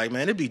like,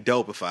 man, it'd be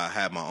dope if I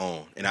had my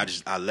own. And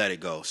I let it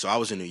go. So I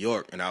was in New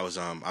York and I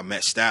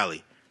met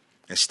Stally.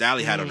 And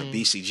Stally had on a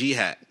BCG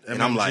hat. And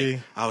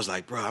I was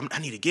like, bro, I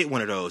need to get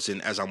one of those.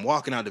 And as I'm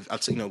walking out,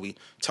 we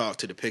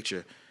talked to the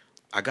picture.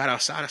 I got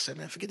outside. I said,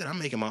 man, forget that. I'm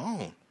making my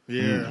own.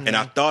 Yeah. And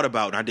I thought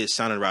about, I did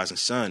Sound of the Rising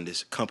Sun,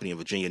 this company in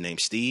Virginia named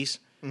Steez.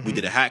 We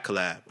did a hat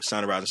collab,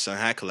 Sound of the Rising Sun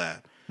hat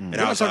collab. And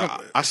I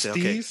said,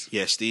 okay,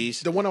 yeah,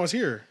 Steez. The one that was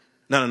here.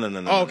 No.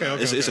 Oh, okay.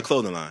 It's a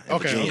clothing line in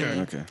Virginia.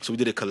 Okay. So we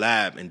did a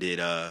collab and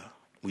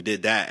we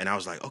did that, and I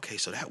was like, okay,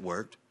 so that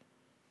worked.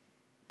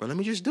 But let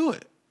me just do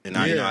it. And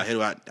I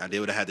did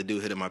what I had to do,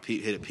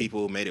 hit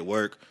people, made it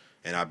work.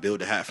 And I built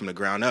the hat from the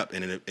ground up.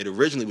 And it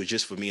originally was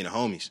just for me and the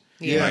homies.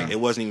 Yeah. Like, it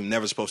wasn't even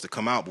never supposed to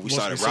come out, but we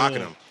started rocking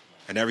them.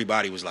 And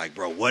everybody was like,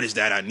 bro, what is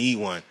that? I need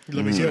one.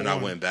 Let me see. And I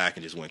went back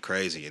and just went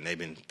crazy. And they've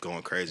been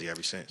going crazy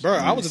ever since. Bro,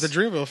 I was at the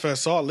Dreamville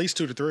Fest, saw at least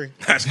 2 to 3.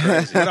 That's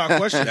crazy. Without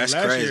question. That's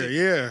last crazy.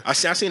 Year, yeah. I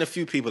seen a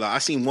few people. I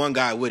seen one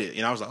guy with it.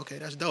 And I was like, okay,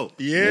 that's dope.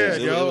 Yeah,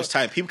 it was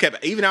tight. People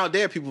kept, even out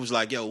there, people was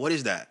like, yo, what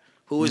is that?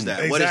 Who is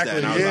that? Exactly, what is that?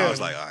 And I was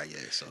like, all right, yeah.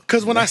 So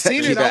because when I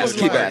seen it, I was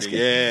keep like, asking.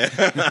 yeah.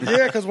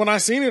 Yeah, because when I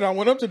seen it, I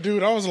went up to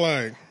dude. I was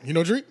like,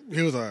 Drake?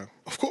 He was like,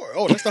 of course.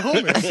 Oh, that's the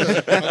homie.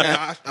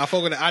 I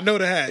fuck with it. I know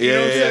the hat. You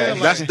know what I'm saying?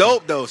 Like, that's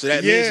dope though. So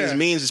that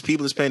means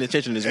paying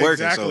attention. It's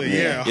working. Exactly. So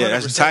yeah,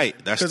 that's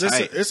tight. That's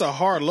tight. It's a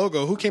hard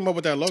logo. Who came up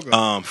with that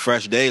logo?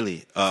 Fresh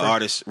Daily,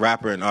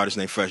 rapper and artist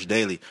named Fresh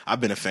Daily. I've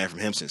been a fan from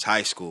him since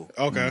high school.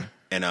 Okay.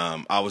 And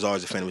I was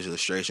always a fan of his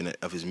illustration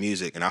of his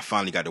music, and I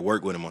finally got to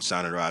work with him on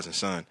Sound of the Rising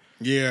Sun.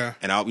 Yeah.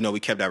 And we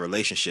kept that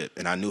relationship,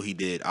 and I knew he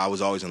did. I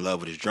was always in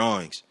love with his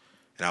drawings,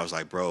 and I was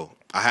like, bro,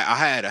 I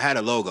had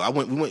a logo.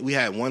 We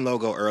had one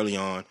logo early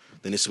on,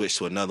 then it switched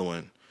to another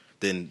one.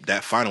 Then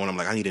that final one, I'm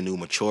like, I need a new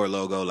mature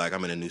logo. Like,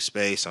 I'm in a new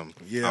space. I'm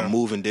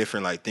moving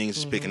different. Like, things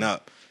is picking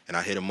up. And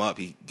I hit him up.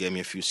 He gave me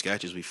a few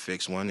sketches. We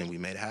fixed one, and we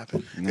made it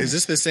happen. Is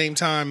this the same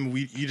time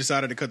you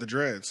decided to cut the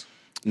dreads?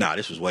 Nah,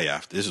 this was way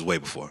after. This was way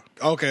before.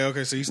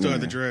 Okay. So you still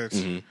had the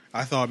dreads.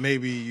 I thought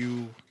maybe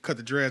you cut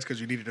the dreads because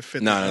you needed to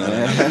fit. No.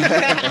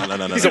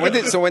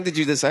 So when did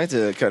you decide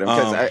to cut them?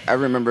 Because I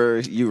remember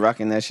you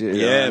rocking that shit.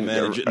 Yeah,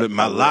 man.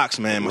 My locks,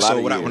 man. So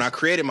when I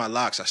created my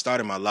locks, I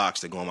started my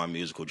locks to go on my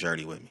musical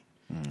journey with me.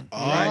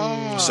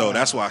 Right. So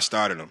that's why I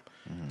started them.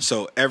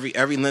 So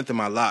every length of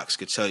my locks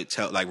could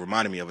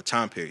reminded me of a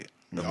time period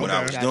of what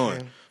I was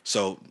doing.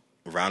 So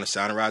around the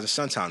Sound of Rising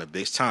Sun time, the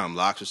big time,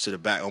 locks was to the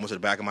back, almost to the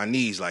back of my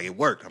knees. Like, it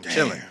worked. I'm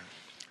chilling.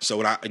 So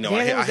when I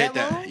hit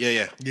that,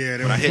 Yeah.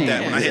 When I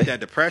hit that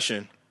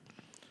depression,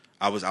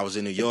 I was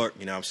in New York.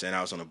 You know what I'm saying?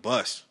 I was on a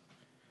bus.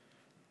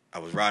 I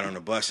was riding on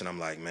the bus, and I'm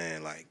like,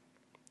 man, like,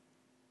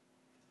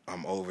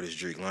 I'm over this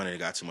Drake London. It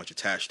got too much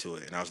attached to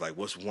it, and I was like,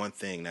 what's one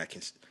thing that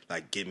can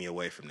like get me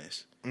away from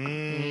this?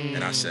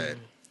 And I said,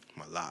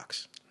 my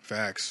locks.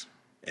 Facts.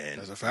 And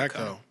that's a fact,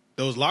 though.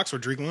 Those locks were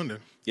Drake London.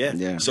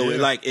 Yeah. So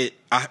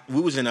I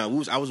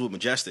was with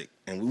Majestic,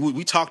 and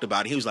we talked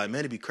about it. He was like, man,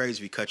 it'd be crazy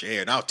if you cut your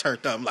hair. And I was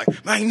turned up. I'm like,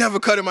 man, I ain't never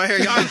cutting my hair.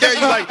 Y'all dare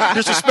you like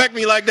disrespect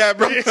me like that,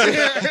 bro?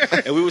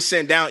 And we was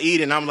sitting down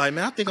eating. And I'm like,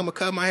 man, I think I'm gonna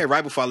cut my hair.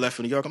 Right before I left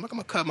for New York, I'm like, I'm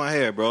gonna cut my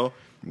hair, bro.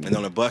 And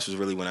on the bus was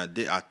really when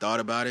I thought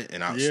about it,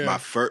 and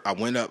I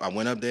went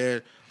up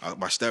there.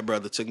 My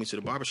stepbrother took me to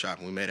the barbershop,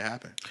 and we made it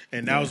happen.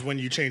 And that was when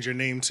you changed your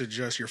name to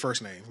just your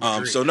first name.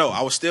 So no,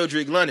 I was still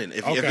Drake London.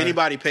 If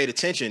anybody paid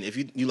attention, if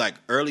you like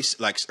early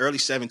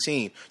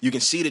 17, you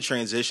can see the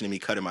transition of me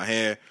cutting my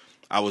hair.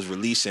 I was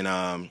releasing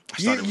I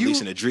started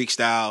releasing the Drake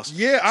styles.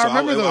 Yeah, I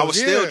remember those. I was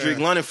still Drake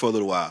London for a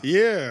little while.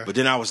 Yeah. But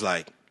then I was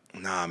like,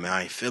 nah, man,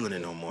 I ain't feeling it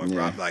no more,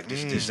 bro. Like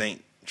this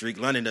ain't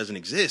Drake London doesn't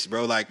exist,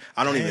 bro. Like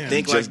I don't even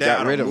think like that.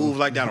 I don't move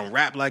like that. I don't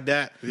rap like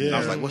that. Yeah. And I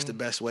was like, what's the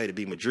best way to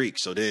be Madrique?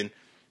 So then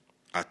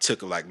I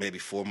took like maybe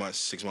 4 months,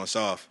 6 months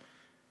off,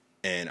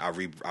 and I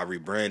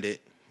rebranded,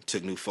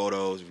 took new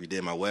photos,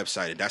 redid my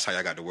website, and that's how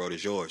I got The World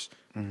Is Yours,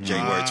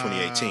 January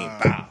 2018.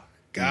 Bow.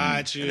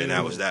 Got you. And then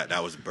that was that.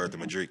 That was the birth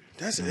of Madrique.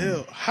 That's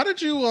ill. How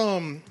did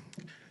you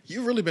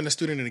you've really been a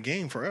student in the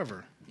game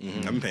forever.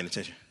 I've been paying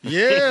attention.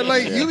 Yeah,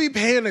 like you be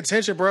paying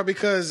attention, bro,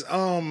 because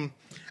I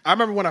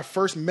remember when I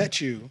first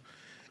met you,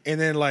 and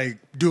then like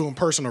doing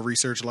personal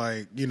research,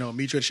 like, you know,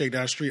 meet you at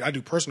Shakedown Street. I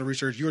do personal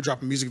research. You were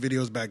dropping music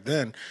videos back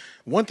then.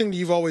 One thing that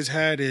you've always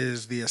had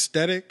is the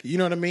aesthetic, you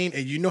know what I mean?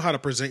 And you know how to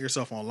present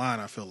yourself online,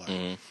 I feel like.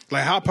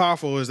 Like, how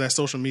powerful is that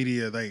social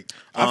media? Like,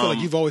 I feel like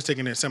you've always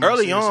taken it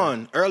early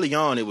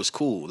on, it was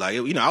cool. Like,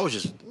 you know, I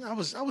was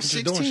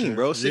 16,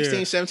 bro.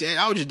 16, 17.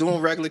 I was just doing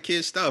regular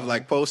kid stuff,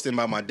 like posting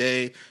about my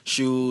day,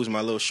 shoes.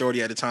 My little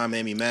shorty at the time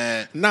made me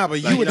mad. Nah,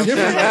 but you were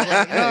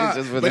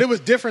different. But it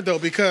was different, though,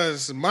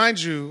 because,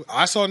 mind you,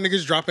 I saw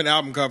niggas dropping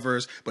album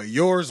covers, but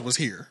yours was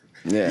here.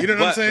 Yeah. You know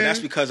what I'm saying? But that's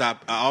because I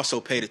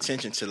also paid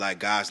attention to like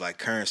guys like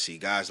Currency,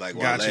 guys like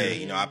Wale.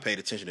 You know, I paid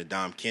attention to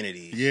Dom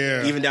Kennedy.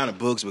 Yeah. Even down to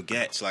Boogs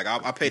Baguettes. Like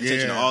I paid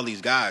attention to all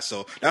these guys.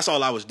 So that's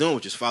all I was doing,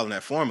 was just following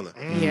that formula.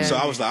 Yeah. So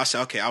I was like,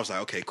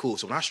 okay, cool.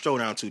 So when I stroll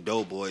down to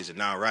Dope Boys and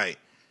Now Right,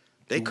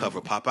 they cover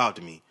pop out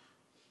to me.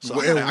 So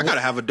I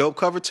gotta have a dope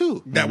cover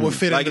too. That would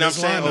fit like, into you know what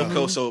I'm saying? lineup.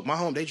 Okay, so my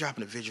home, they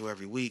dropping a visual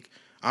every week.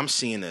 I'm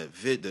seeing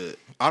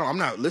I'm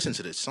not listening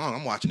to the song.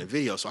 I'm watching the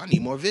video, so I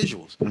need more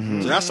visuals.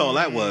 So that's all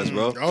that was,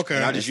 bro. Okay.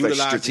 And I just It's like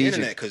utilized the strategic.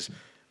 internet because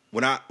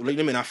when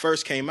I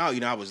first came out, you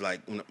know, I was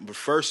like, the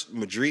first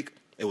Madrique,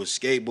 it was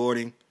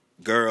skateboarding,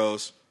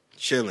 girls,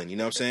 chilling. You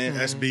know what I'm saying?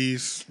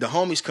 SBs. The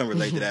homies couldn't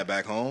relate to that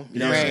back home.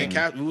 You know what I'm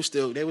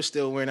saying? They were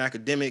still wearing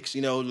academics,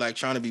 you know, like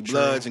trying to be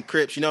Bloods and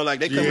Crips. You know,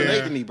 like they couldn't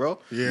relate to me, bro.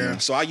 Yeah.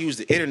 So I used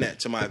the internet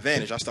to my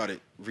advantage. I started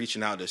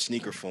reaching out to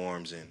sneaker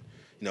forums and,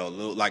 you know,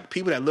 like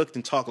people that looked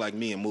and talked like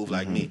me and moved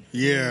like me.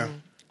 Yeah.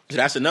 So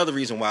that's another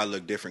reason why I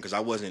look different, because I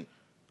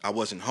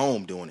wasn't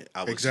home doing it.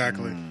 I was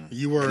Exactly.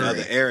 You were in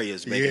other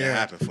areas making it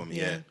happen for me.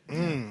 Yeah.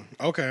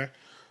 Okay.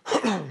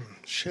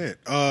 Shit.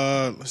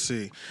 Let's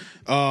see.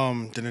 You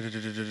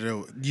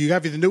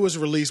have the newest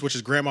release, which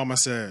is Grandmama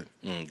Said.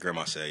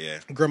 Grandma said, yeah.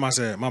 Grandma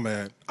Said. My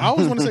bad. I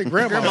always want to say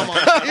Grandmama.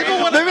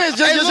 Even when You're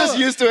just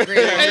used to it.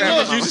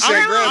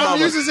 I'm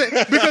used to say,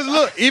 because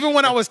look, even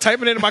when I was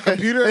typing it in my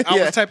computer, I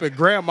was typing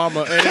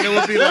Grandmama, and it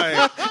would be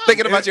like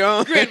Thinking about your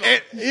own.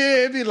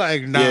 it'd be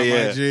like, nah,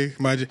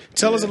 my G.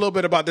 Tell us a little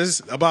bit about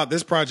this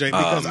project,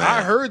 because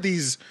I heard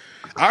these.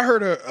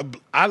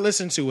 I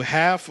listened to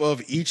half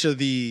of each of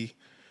the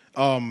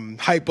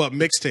hype up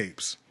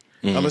mixtapes.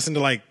 I listened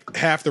to like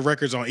half the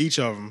records on each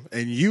of them,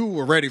 and you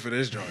were ready for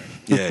this joint.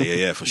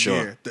 Yeah, for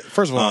sure. Yeah.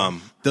 First of all,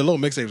 the little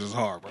mixtapes was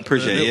hard, bro.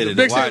 Appreciate it.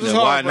 The mixtapes was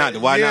hard, bro. The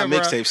Why Not bro.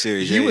 mixtape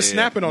series. You was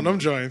snapping on them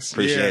joints.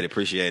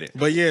 Appreciate it.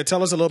 But yeah,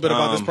 tell us a little bit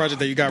about this project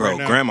that you got bro, right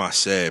now. Grandma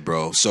Said,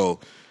 bro. So,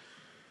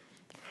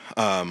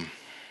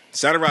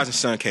 Saturday Rising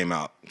Sun came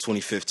out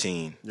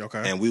 2015.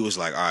 Okay. And we was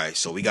like, all right,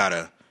 so we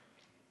gotta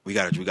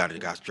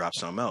drop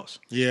something else.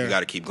 Yeah. We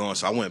gotta keep going.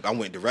 So I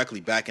went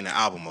directly back into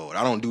album mode.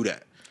 I don't do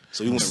that.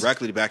 So we went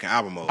directly back in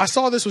album mode. I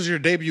saw this was your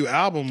debut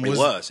album.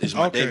 It's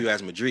my debut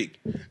as Madrique.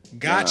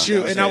 Got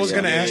you. And I was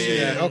going to ask you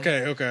that.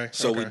 Okay.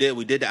 So we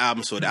did the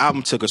album. So the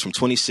album took us from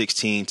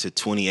 2016 to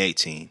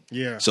 2018.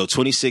 Yeah. So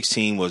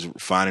 2016 was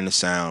finding the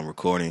sound,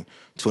 recording.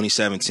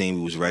 2017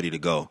 we was ready to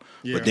go.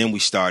 Yeah. But then we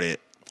started.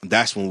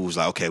 That's when we was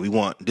like, okay,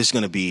 this is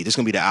gonna be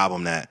the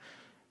album that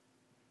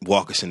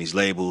walk us in these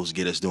labels,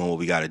 get us doing what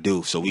we got to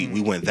do. So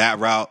we went that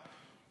route.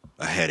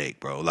 A headache,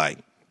 bro. Like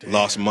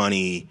lost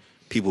money.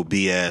 People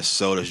BS,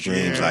 sold us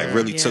dreams, like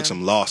really took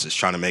some losses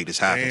trying to make this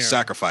happen,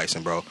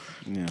 sacrificing, bro.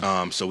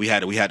 Yeah. So we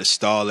had to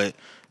stall it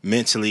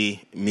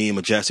mentally. Me and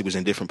Majestic was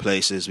in different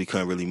places. We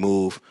couldn't really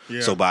move. Yeah.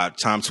 So by the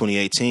time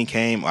 2018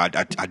 came, I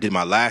did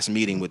my last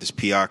meeting with this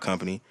PR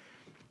company,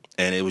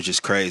 and it was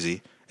just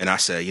crazy. And I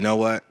said, you know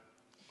what?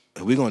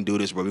 If we're gonna do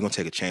this, bro, we're gonna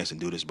take a chance and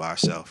do this by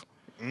ourselves.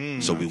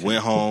 So we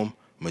went home,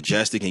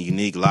 Majestic and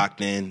Unique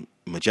locked in,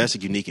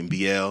 Majestic, Unique, and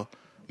BL.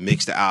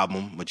 Mixed the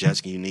album,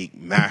 Majestic and Unique,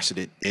 mastered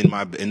it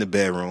in the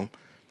bedroom,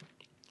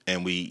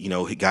 and we, you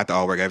know, he got the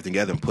artwork, everything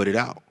together, and put it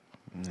out,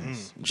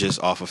 just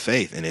off of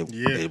faith, and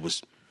it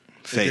was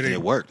faith, and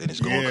it worked, and it's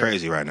going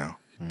crazy right now.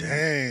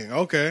 Dang.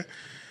 Okay.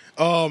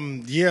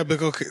 Yeah,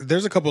 because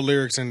there's a couple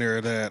lyrics in there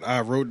that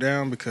I wrote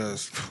down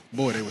because,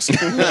 boy, they was. It's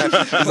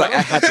like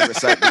I had to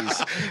recite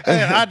these.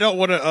 And I don't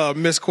want to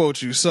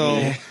misquote you.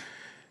 So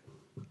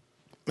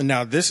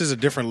now this is a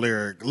different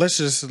lyric. Let's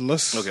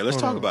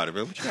talk about it,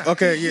 bro. What you got?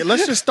 Okay, yeah,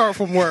 let's just start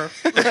from where.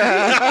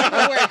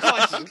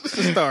 Let's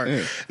just start.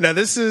 Now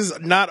this is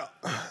not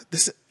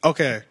this.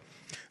 Okay,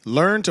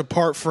 learn to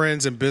part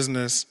friends and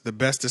business. The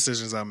best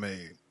decisions I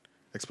made.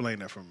 Explain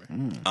that for me.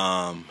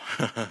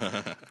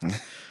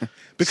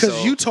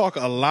 Because you talk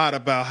a lot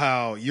about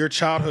how your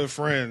childhood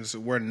friends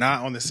were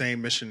not on the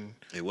same mission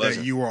that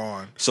you were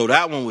on. So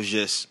that one was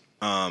just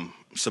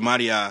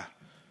somebody I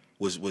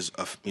was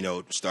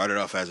started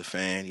off as a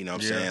fan. You know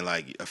what I'm saying?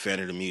 Like a fan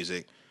of the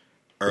music.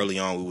 Early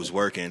on, we was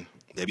working.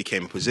 They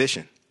became a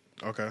position.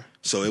 Okay.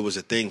 So it was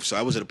a thing. So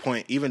I was at a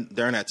point, even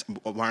during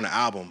the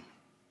album,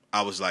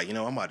 I was like, I'm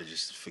about to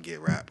just forget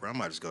rap, bro. I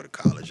might just go to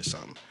college or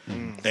something.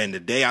 And the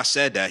day I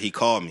said that, he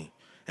called me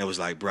and was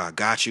like, bro, I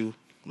got you.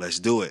 Let's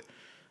do it.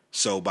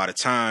 So by the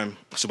time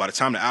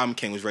the album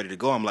came, was ready to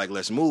go, I'm like,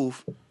 let's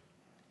move.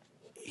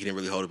 He didn't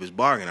really hold up his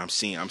bargain. I'm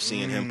seeing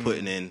him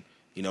putting in,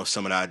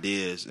 some of the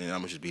ideas, and I'm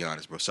gonna just be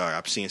honest, bro. Sorry,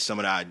 I'm seeing some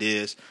of the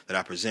ideas that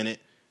I presented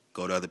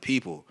go to other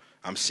people.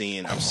 I'm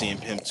seeing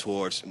him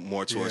towards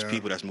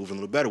people that's moving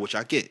a little better, which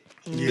I get.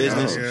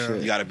 Business,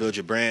 you got to build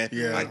your brand.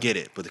 I get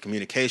it, but the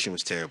communication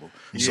was terrible.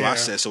 So I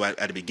said,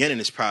 at the beginning,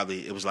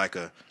 it was like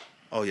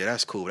oh yeah,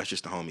 that's cool. That's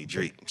just the homie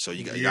Drake. So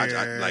you got,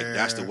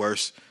 that's the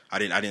worst. I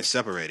didn't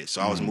separate it.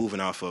 So I was moving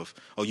off of,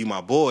 oh, you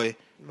my boy.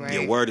 Right.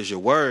 Your word is your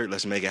word.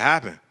 Let's make it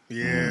happen.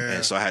 Yeah.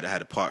 And so I had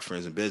to part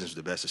friends and business was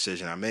the best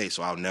decision I made.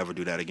 So I'll never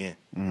do that again.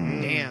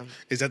 Damn.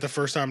 Is that the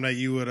first time that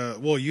you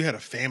would? You had a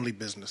family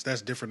business.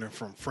 That's different than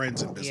from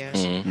friends and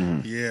business.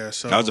 Yeah.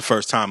 So that was the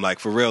first time, like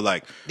for real,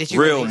 like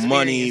real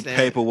money,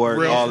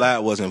 paperwork, all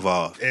that was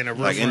involved. And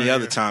like any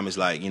other time, is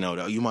like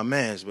you my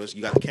man's, but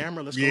you got the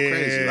camera. Let's go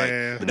crazy.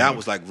 Like, but that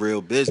was like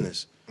real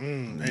business.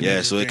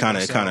 So it kind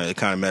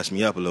of messed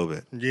me up a little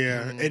bit.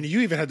 Yeah, and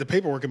you even had the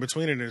paperwork in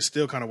between it, and it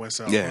still kind of went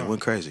south. Yeah, it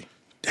went crazy.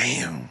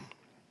 Damn.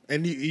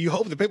 And you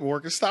hope the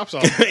paperwork stops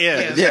all.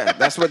 Yeah,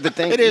 that's what the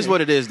thing. It is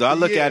what it is, though. I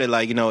look at it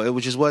like it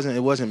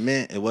wasn't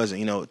meant. It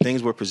wasn't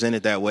things were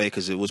presented that way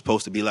because it was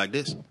supposed to be like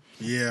this.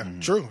 Yeah,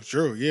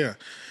 true. Yeah.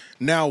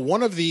 Now,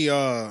 one of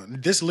the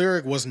this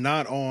lyric was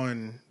not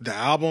on the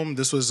album.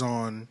 This was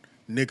on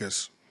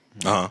Niggas.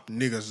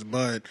 Niggas.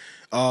 But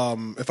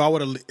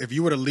if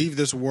you were to leave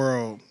this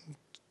world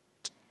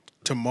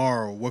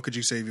tomorrow, what could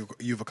you say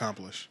you've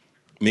accomplished?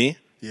 Me?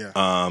 Yeah.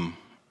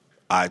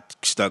 I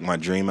stuck my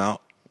dream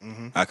out.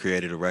 I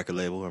created a record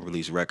label and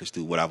released records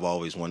through what I've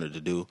always wanted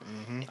to do.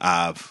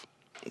 I've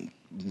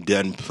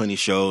done plenty of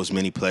shows,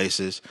 many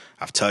places.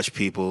 I've touched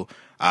people.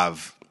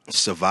 I've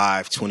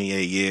survived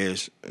 28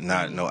 years.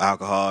 No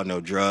alcohol,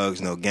 no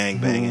drugs, no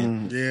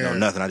gangbanging, no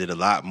nothing. I did a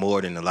lot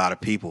more than a lot of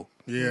people.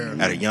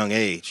 At a young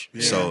age.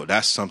 So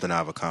that's something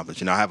I've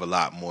accomplished. I have a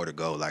lot more to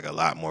go, like a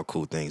lot more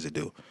cool things to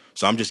do.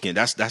 So I'm just getting,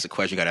 that's a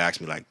question you got to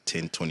ask me like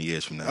 10, 20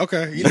 years from now.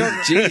 Okay.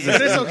 Jesus.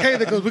 But it's okay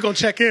because we're going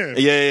to check in.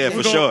 Yeah,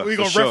 for sure. We're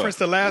going to reference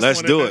the last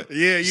Let's one. Let's do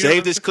it. Yeah.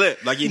 Save this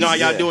clip. Like, how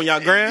y'all doing y'all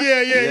gram?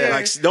 Yeah.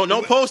 Like,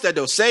 don't post that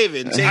though. Save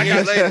it. And 10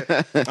 years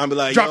later, I'll be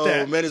like, drop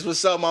that. Man,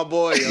 what's up, my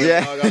boy?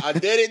 Dog, I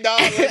did it,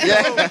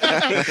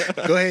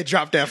 dog. Go ahead,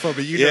 drop that for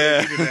me. You know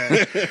you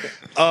did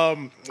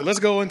that. Let's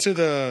go into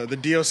the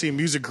DLC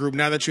music group.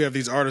 Now that you have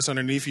these artists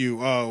underneath you,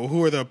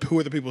 who are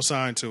the people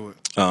signed to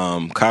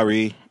it?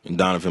 Kyrie and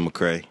Donovan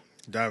McCrae.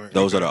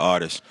 Those are the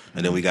artists.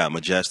 And then we got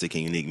Majestic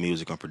and Unique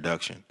Music on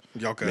production.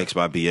 Okay. Mixed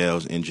by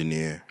BL's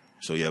engineer.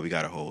 So we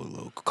got a whole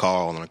little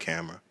Carl on the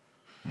camera.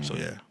 So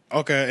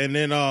Okay, and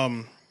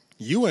then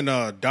you and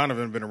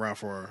Donovan been around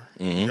for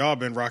y'all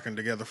been rocking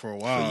together for a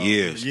while. For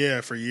years.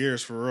 Yeah, for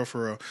years, for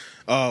real.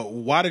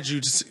 Why did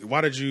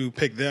you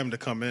pick them to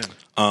come in?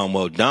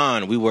 Well,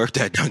 Don, we worked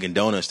at Dunkin'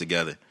 Donuts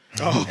together.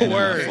 Oh,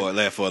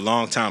 word. For a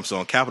long time. So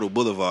on Capitol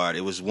Boulevard,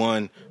 it was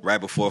one right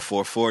before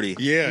 440.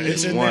 Yeah,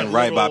 it's in one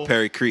right by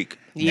Perry Creek.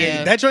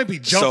 Yeah, that joint be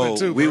jumping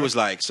too. We was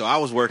like, so I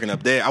was working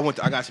up there. I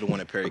got to the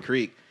one at Perry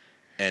Creek,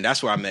 and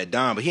that's where I met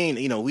Don. But he ain't,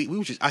 we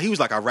was just. He was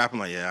like, I rap. I'm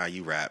like, yeah,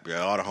 you rap, bro.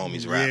 All the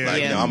homies rap.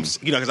 Like, I'm,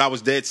 because I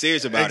was dead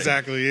serious about it.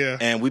 Exactly, yeah.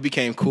 And we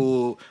became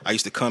cool. I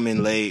used to come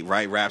in late,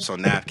 write raps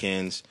on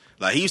napkins.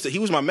 Like he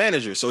was my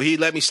manager, so he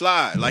let me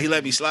slide. Like I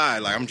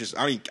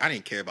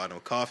didn't care about no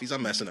coffees.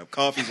 I'm messing up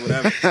coffees,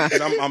 whatever.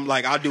 I'm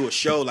like, I'll do a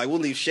show. Like we'll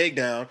leave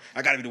Shakedown.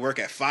 I got to be to work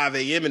at 5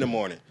 a.m. in the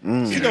morning.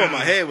 You know where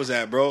my head was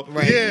at, bro.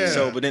 Right. Yeah.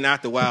 So, but then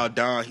after a while,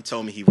 Don, he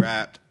told me he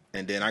rapped.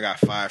 And then I got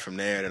fired from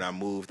there. Then I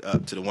moved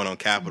up to the one on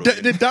Capitol.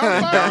 Did Don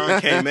fire?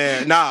 Don came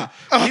in. Nah,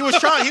 he was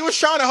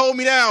trying to hold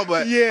me down,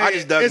 but I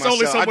just dug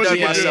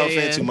myself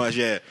in too much.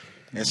 Yeah.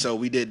 And so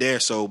we did there.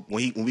 So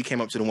when we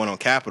came up to the one on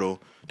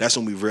Capitol, that's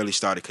when we really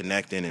started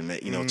connecting and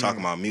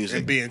talking about music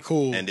and being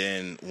cool. And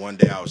then one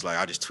day I was like,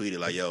 I just tweeted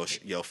like, yo,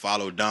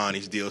 follow Don.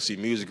 He's DLC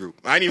Music Group.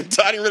 I didn't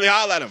really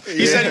holler at him.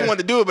 He said he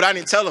wanted to do it, but I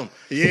didn't tell him.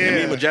 Yeah. And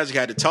me and Majestic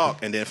had to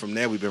talk, and then from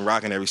there we've been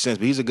rocking ever since.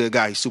 But he's a good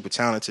guy. He's super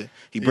talented.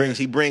 He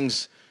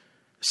brings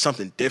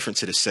something different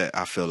to the set.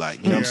 I feel like,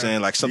 you know what I'm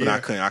saying, like something I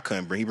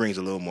couldn't bring. He brings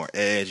a little more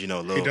edge, you know.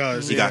 A little, He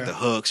does. He got the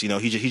hooks, you know.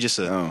 He's just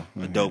a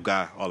dope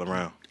guy all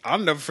around. I'll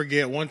never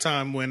forget one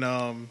time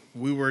when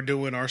we were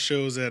doing our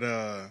shows at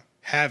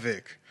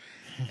Havoc,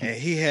 and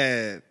he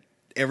had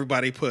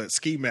everybody put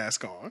ski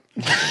mask on.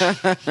 And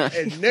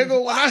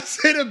nigga, when I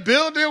say the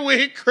building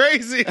went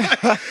crazy,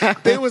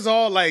 like, they was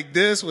all like,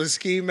 this was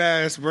ski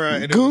mask, bro.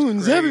 And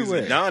Goons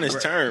everywhere. Don is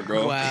turned,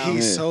 bro. Wow.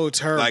 He's so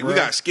turned, Like, bro. we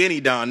got skinny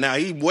Don now.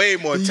 He way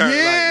more turned.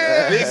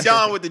 Yeah. Like, Big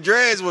Don with the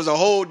dreads was a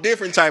whole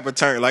different type of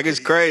turn. Like,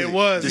 it's crazy. It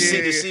was, to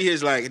see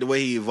his, like, the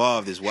way he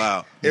evolved is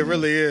wild. It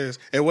really is.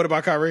 And what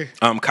about Kyrie?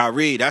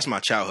 Kyrie, that's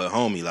my childhood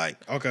homie. Like,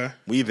 Okay.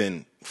 we've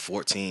been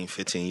 14,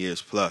 15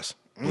 years plus.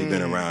 We've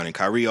been around, and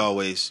Kyrie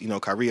always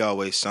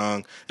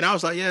sung, and I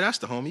was like, yeah, that's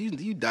the homie.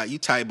 You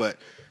tight, but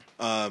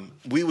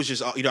we was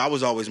just, I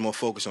was always more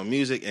focused on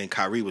music, and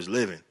Kyrie was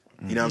living.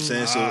 You know what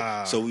I'm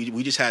saying? So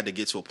we just had to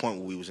get to a point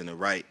where we was in the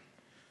right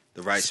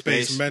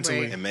space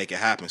mentally and make it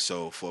happen.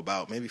 So for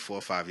about maybe 4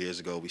 or 5 years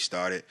ago, we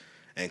started,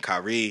 and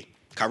Kyrie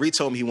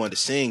told me he wanted to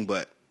sing,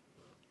 but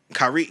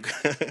Kyrie,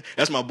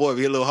 that's my boy.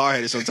 He a little hard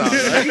headed sometimes.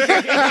 Right?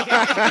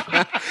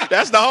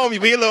 That's the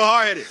homie. Be a little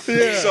hard headed.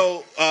 Yeah.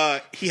 So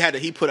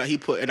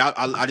and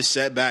I just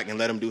sat back and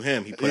let him do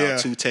him. He put out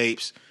 2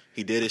 tapes.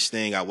 He did his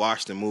thing. I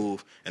watched him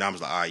move, and I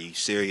was like, "Are you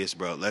serious,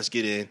 bro? Let's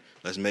get in.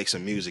 Let's make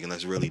some music, and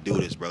let's really do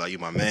this, bro. Like, you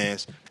my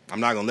mans.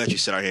 I'm not gonna let you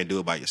sit out here and do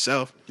it by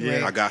yourself.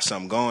 Yeah. I got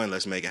something going.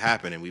 Let's make it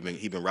happen." And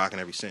he been rocking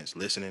ever since,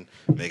 listening,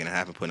 making it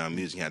happen, putting out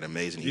music. He had an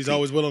amazing. He's EP.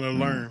 always willing to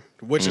learn,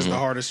 which is the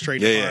hardest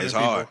trait. Yeah, to find it's in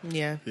people. hard.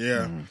 Yeah.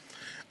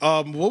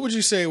 Yeah. What would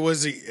you say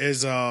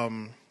is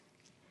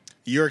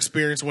your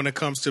experience when it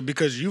comes to,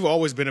 because you've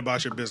always been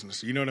about your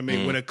business, you know what I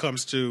mean? When it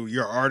comes to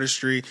your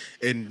artistry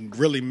and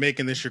really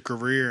making this your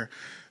career,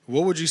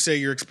 what would you say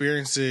your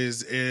experience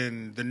is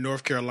in the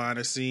North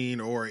Carolina scene,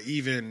 or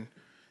even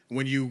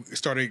when you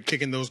started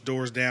kicking those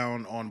doors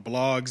down on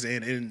blogs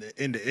and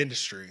in the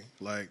industry?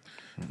 Like,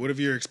 what have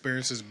your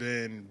experiences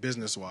been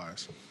business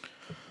wise?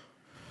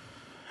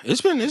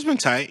 It's been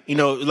tight. You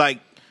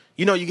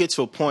get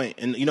to a point,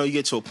 and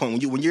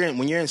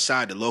when you're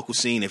inside the local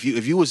scene. If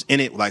you was in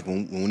it, like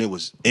when it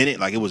was in it,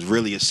 like it was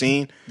really a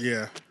scene.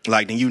 Yeah.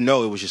 Like, then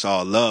it was just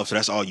all love. So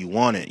that's all you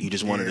wanted. You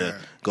just wanted to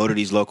go to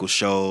these local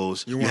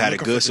shows. You had a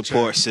good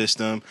support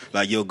system.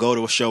 Like, you'll go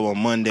to a show on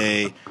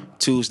Monday,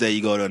 Tuesday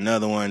you go to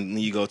another one, and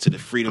you go to the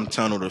Freedom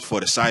Tunnel for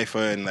the Cypher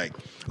and like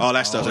all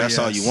that stuff. So that's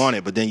all you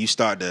wanted. But then you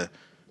start to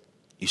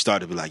be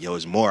like, yo,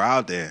 there's more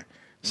out there.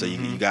 So you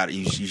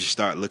just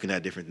start looking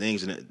at different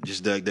things, and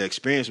the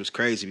experience was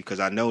crazy, because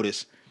I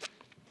noticed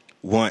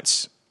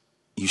once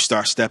you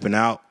start stepping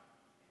out,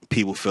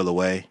 people feel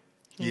away.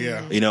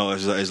 Yeah.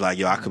 It's like,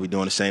 yo, I could be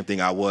doing the same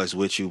thing I was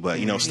with you, but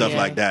stuff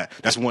like that.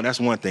 That's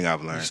one thing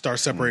I've learned. You start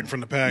separating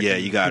from the pack. Yeah,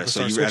 you got it.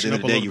 So at the end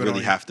of the day, you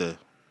really have. have to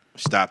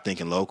stop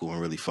thinking local and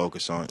really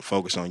focus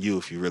on you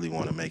if you really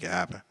want to make it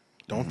happen.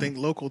 Don't think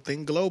local,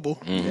 think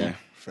global. Yeah.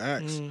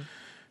 Facts.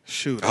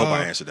 Shoot. I hope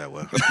I answered that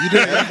well. You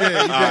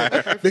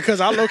did.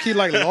 Because I low-key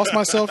lost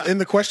myself in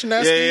the question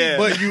asking,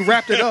 but you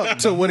wrapped it up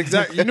to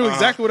you knew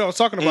exactly what I was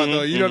talking about,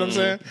 though. You know what I'm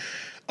saying?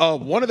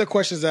 One of the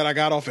questions that I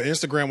got off of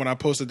Instagram when I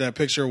posted that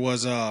picture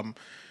was,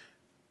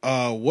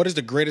 what is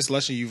the greatest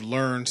lesson you've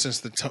learned since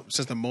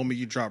the moment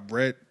you dropped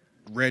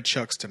Red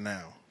Chucks to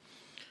now?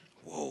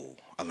 Whoa.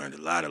 I learned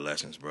a lot of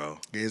lessons, bro.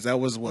 Because that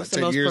was, What's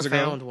 10 years ago?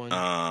 the most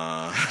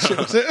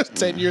profound one?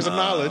 10 years of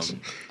knowledge.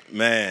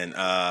 Man,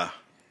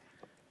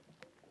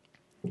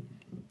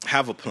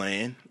 have a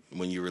plan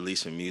when you're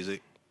releasing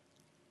music.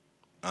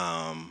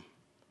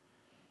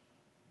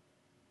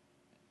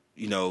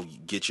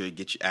 Get your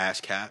ass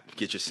cap,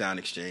 get your sound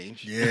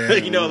exchange. Yeah.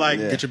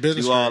 Get your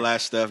business do all right.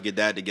 that stuff, get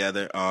that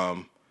together.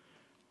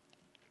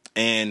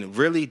 And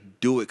really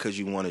do it because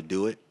you want to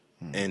do it,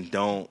 and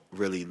don't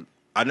really.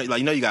 I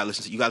know, you gotta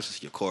listen to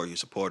your core, your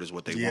supporters,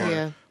 what they want.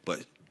 Yeah.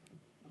 But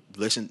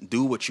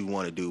do what you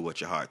want to do,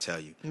 what your heart tell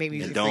you. Make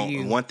music and don't. for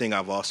you. And one thing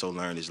I've also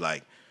learned is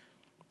like,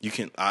 you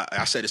can.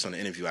 I said this on the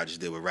interview I just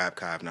did with Rap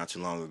Kive not too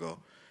long ago.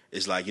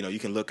 It's like, you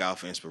can look out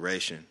for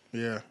inspiration,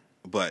 Yeah.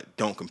 but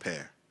don't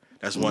compare.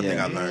 That's one thing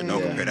I learned.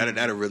 Don't compare.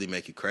 That'll really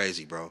make you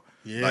crazy, bro.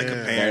 Yeah. Like,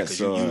 comparing, because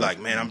That's you like,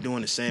 man, I'm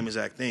doing the same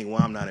exact thing.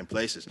 Well, I'm not in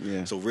places.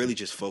 Yeah. So really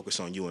just focus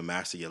on you and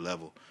master your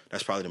level.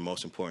 That's probably the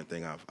most important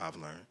thing I've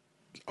learned.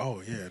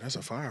 Oh, yeah. That's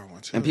a fire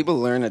one, too. And people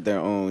learn at their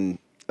own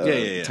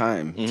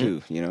time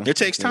too. It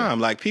takes time.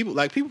 Like people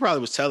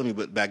probably was telling me,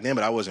 but back then,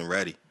 but I wasn't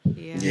ready.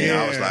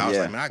 Yeah. I was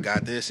like, man, I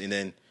got this, and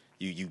then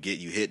you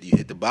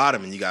hit the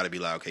bottom, and you got to be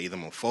like, okay, either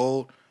I'm gonna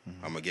fold,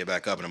 I'm gonna get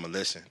back up, and I'm gonna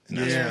listen, and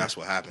that's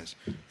what happens.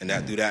 And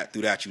through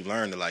that you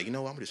learn to, like, I'm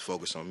gonna just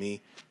focus on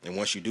me. And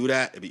once you do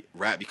that,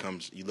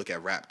 you look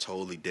at rap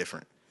totally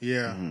different.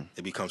 Yeah.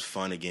 It becomes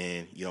fun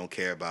again. You don't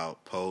care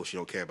about posts, you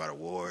don't care about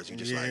awards. You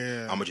just like,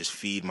 I'm gonna just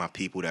feed my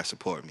people that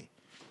support me.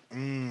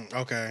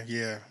 Okay,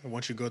 yeah.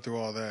 Once you go through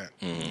all that.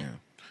 Yeah.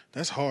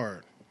 That's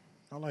hard.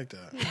 I like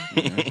that.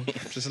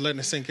 Just letting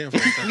it sink in for a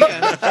second.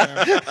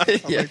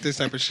 I like this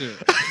type of shit.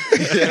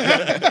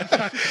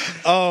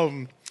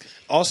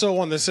 Also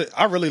on this,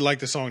 I really like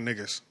the song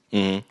 "Niggas."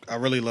 I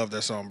really love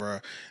that song, bro.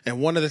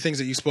 And one of the things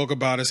that you spoke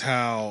about is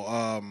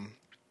how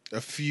a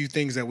few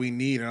things that we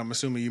need, and I'm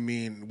assuming you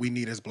mean we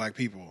need as Black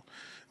people,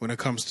 when it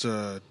comes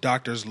to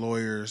doctors,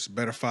 lawyers,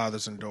 better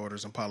fathers and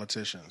daughters, and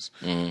politicians.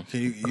 Can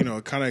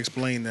you kind of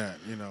explain that?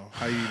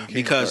 How you even came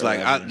Because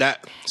about like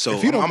that. So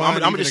If you don't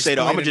mind I'm even just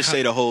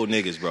say the whole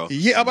niggas, bro.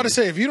 Yeah, I'm about to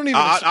say if you don't even,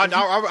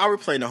 I'll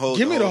replay the whole.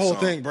 give me the whole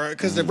song. thing, bro,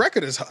 because the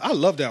record is. I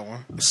love that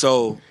one.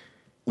 So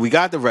we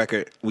got the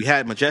record.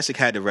 Majestic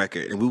had the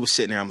record, and we were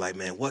sitting there. I'm like,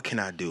 man, what can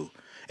I do?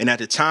 And at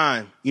the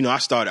time, I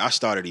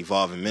started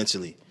evolving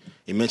mentally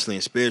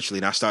and spiritually,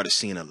 and I started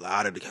seeing a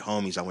lot of the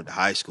homies I went to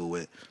high school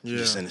with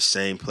just in the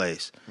same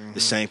place, the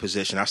same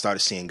position. I started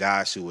seeing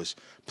guys who was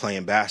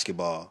playing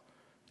basketball,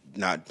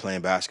 not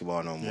playing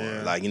basketball no more.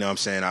 Yeah. Like, you know what I'm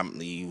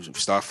saying? He was a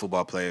star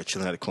football player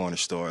chilling at the corner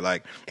store.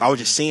 Like, I was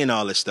just seeing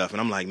all this stuff,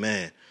 and I'm like,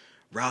 man,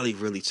 Raleigh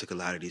really took a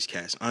lot of these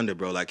cats under,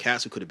 bro. Like,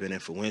 cats who could have been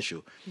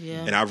influential.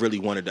 Yeah. And I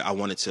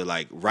wanted to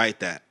like write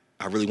that.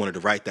 I really wanted to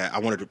write that. I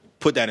wanted to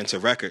put that into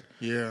record.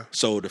 Yeah.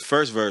 So the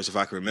first verse, if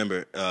I can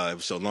remember, it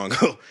was so long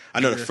ago. I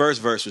know the first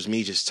verse was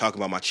me just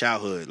talking about my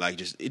childhood. Like,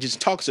 it just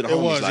talks to the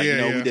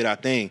homies. We did our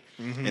thing.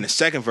 And the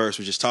second verse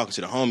was just talking to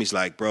the homies.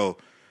 Like, bro,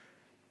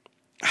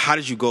 how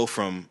did you go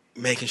from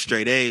making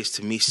straight A's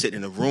to me sitting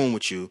in a room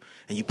with you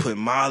and you put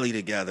Molly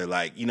together?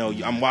 Like,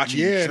 I'm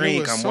watching you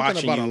drink. I'm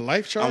watching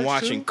you. I'm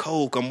watching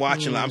coke. I'm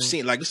watching. Like, I'm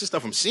seeing. Like, this is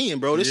stuff I'm seeing,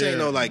 bro. This ain't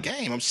no like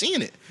game. I'm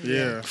seeing it.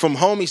 Yeah. From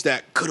homies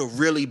that could have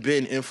really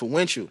been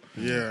influential.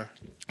 Yeah.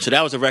 So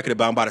that was a record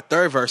about. By the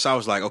third verse, I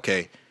was like,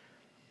 okay,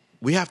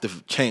 we have to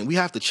change. We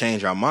have to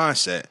change our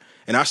mindset.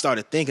 And I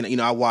started thinking.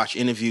 I watched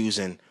interviews,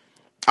 and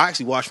I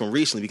actually watched one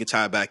recently. We can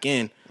tie it back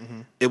in.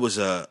 It was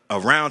a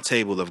round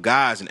table of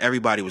guys, and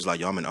everybody was like,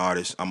 yo, I'm an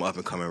artist. I'm an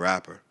up-and-coming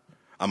rapper.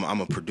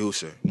 I'm a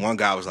producer. One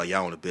guy was like,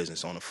 y'all own a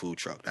business, own a food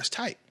truck. That's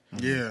tight.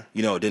 Yeah.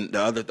 Then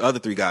the other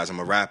three guys, I'm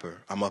a rapper.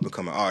 I'm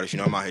up-and-coming artist.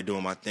 I'm out here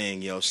doing my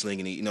thing,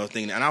 slinging it,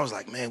 thing. And I was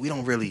like, man, we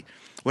don't really...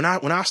 When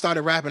I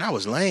started rapping, I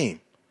was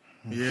lame.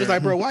 Yeah. It's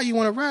like, bro, why you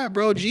want to rap,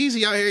 bro?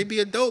 Jeezy out here, he be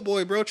a dope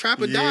boy, bro.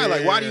 Trap or die.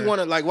 Like, why do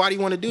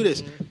you want to do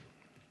this?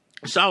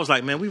 So I was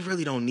like, man, we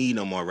really don't need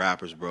no more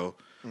rappers, bro.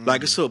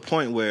 Like, it's to a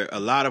point where a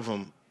lot of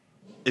them,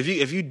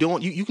 if you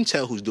doing, you can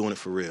tell who's doing it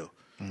for real.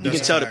 You can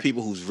tell the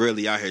people who's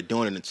really out here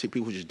doing it, and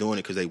people who just doing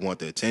it because they want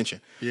the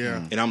attention.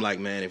 Yeah. And I'm like,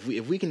 man, if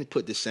we can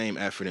put the same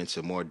effort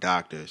into more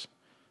doctors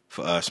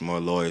for us, more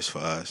lawyers for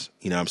us,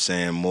 you know what I'm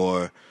saying,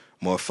 more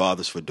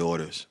fathers for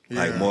daughters,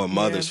 like more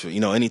mothers for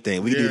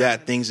anything. We can do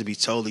that. Things would be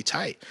totally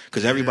tight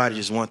because everybody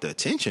just want the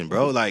attention,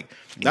 bro. Like,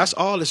 that's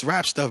all this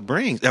rap stuff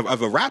brings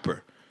of a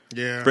rapper.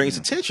 Yeah, brings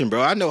attention,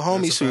 bro. I know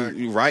homies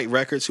who write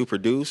records, who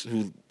produce,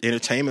 who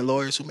entertainment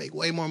lawyers who make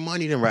way more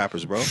money than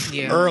rappers, bro.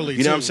 Yeah. Early,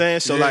 you know what I'm saying?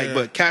 So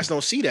but cats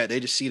don't see that.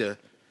 They just see the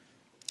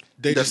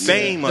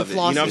fame of it. You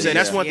know what I'm saying?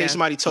 That's one thing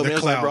somebody told me. I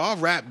was like, bro, all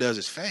rap does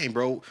is fame,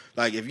 bro.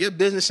 Like, if your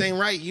business ain't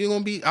right, you're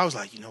gonna be. I was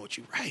like, you know what,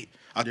 you right.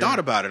 I thought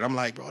about it. I'm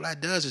like, bro, all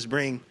that does is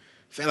bring.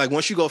 Like,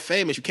 once you go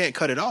famous, you can't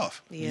cut it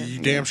off. Yeah.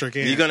 You damn sure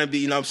can. You're going to be,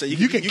 you know what I'm saying?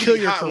 You can kill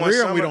your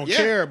career and we don't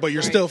care, but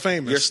you're still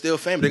famous. You're still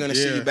famous. They're going to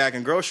see you back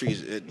in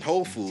groceries at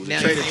Whole Foods and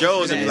Trader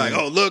Joe's and be like,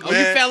 oh, look, man.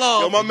 You fell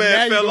off. Yo, my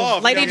man fell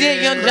off. Like they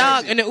did Young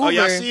Jock in the Uber. Oh,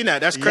 y'all seen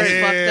that? That's crazy.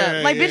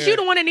 Yeah, like, bitch, you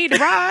the one that need to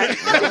ride.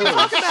 What are you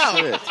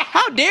talking about?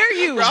 How dare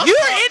you? Bro, you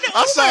were in the Uber.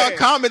 I saw a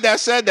comment that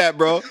said that,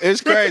 bro.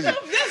 It's crazy.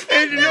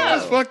 And you know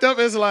what's fucked up?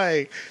 It's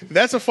like,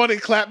 that's a funny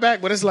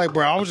clapback, but it's like,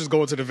 bro, I was just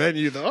going to the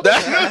venue, though.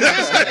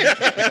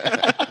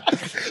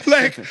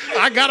 Like,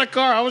 I got a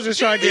car. I was just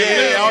trying to get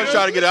it. I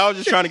was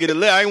just trying to get it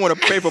lit. I didn't want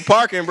to pay for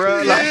parking, bro.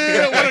 Like,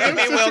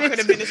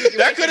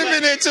 that could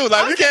have been it too.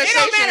 Like, we can't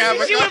say she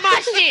have you in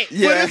my shit.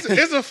 Yeah, but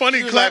it's a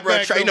funny clap.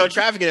 Like, bro,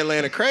 traffic in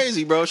Atlanta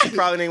crazy, bro. She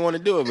probably didn't want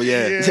to do it, but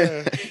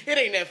it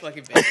ain't that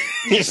fucking bad.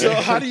 So,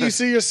 how do you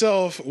see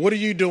yourself? What are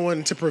you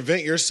doing to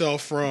prevent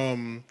yourself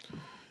from,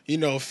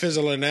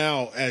 fizzling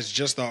out as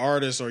just the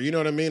artist, or you know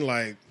what I mean,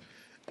 like?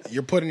 I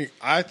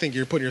think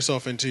you're putting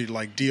yourself into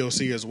like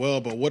DOC as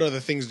well, but what other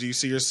things do you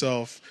see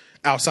yourself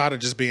outside of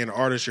just being an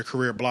artist, your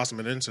career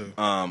blossoming into?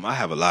 I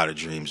have a lot of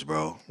dreams,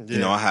 bro.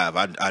 Yeah.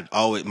 I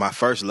always, my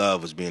first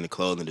love was being a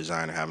clothing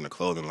designer, having a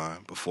clothing line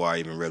before I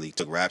even really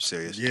took rap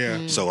serious.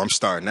 Yeah. So I'm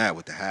starting that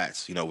with the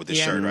hats, with the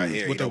shirt right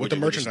here. With the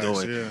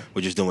merchandise.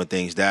 We're just doing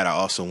things that I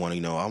also want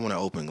to, I want to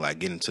open, like,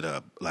 get into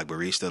the, like,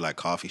 barista, like,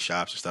 coffee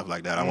shops and stuff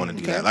like that. I want to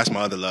do that. That's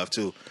my other love,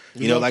 too.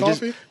 You like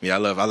coffee? I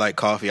like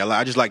coffee.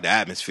 I just like the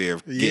atmosphere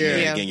of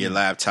getting your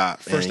laptop.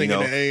 First thing in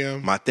the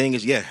AM. My thing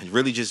is,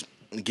 really just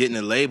getting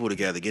a label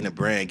together, getting a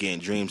brand, getting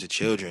dreams of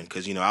children.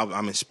 Because,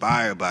 I'm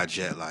inspired by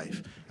Jet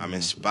Life. I'm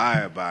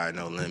inspired by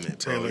No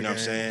Limit, bro. You know what I'm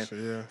saying?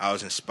 Yeah. I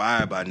was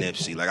inspired by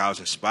Nipsey. Like, I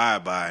was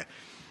inspired by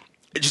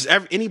just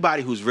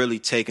anybody who's really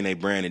taking a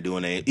brand and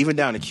doing it. Even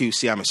down to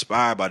QC, I'm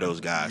inspired by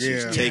those guys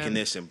who's taking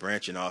this and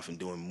branching off and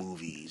doing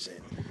movies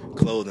and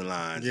clothing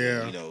lines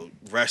and,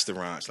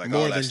 restaurants, like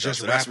more all that than stuff.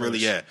 just so rappers. that's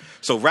really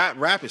So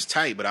rap is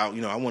tight, but I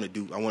want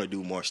to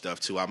do more stuff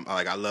too.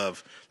 I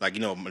love, like,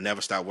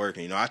 Never Stop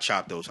Working. I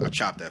chop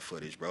that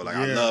footage, bro. Like,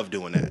 I love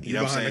doing that. You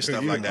know what I'm saying?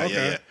 Stuff like that.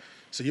 Okay. Yeah.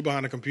 So you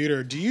behind the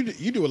computer. Do you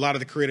do a lot of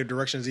the creative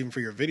directions even for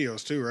your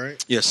videos too,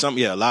 right? Yeah,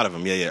 a lot of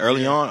them. Yeah.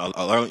 Early on,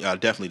 I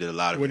definitely did a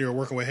lot of When it. you were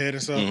working with Head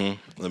and stuff.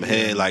 Mm-hmm.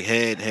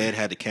 Head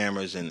had the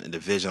cameras and the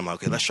vision. I'm like,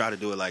 okay, let's try to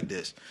do it like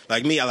this.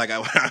 Like me,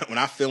 when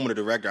I film with a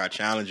director, I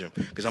challenge him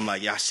because I'm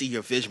like, yeah, I see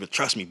your vision, but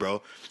trust me,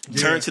 bro.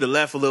 Turn to the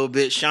left a little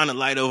bit, shine a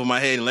light over my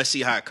head, and let's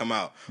see how it come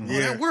out. Oh,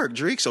 that worked,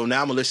 Drake. So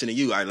now I'm gonna listen to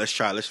you. All right, let's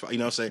try. You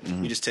know what I'm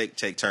saying? We just take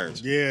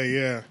turns.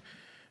 Yeah.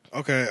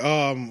 Okay,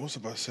 what's I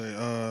about to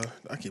say?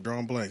 I keep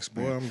drawing blanks,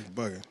 boy. I'm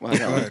bugging. Well,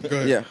 Go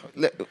ahead.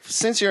 Yeah.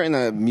 Since you're in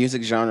a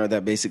music genre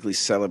that basically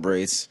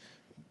celebrates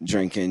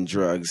drinking,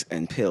 drugs,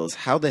 and pills,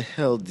 how the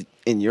hell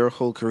in your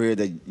whole career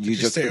that you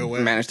just stay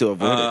away? managed to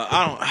avoid it?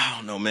 I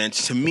don't know, man.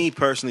 To me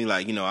personally,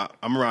 like, you know,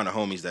 I'm around the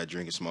homies that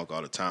drink and smoke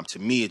all the time. To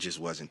me, it just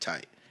wasn't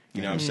tight.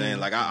 You know what I'm saying?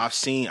 Like I've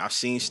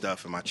seen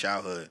stuff in my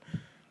childhood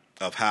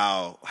of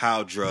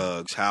how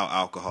drugs, how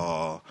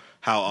alcohol,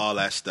 how all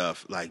that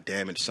stuff like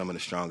damaged some of the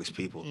strongest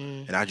people,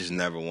 and I just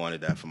never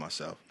wanted that for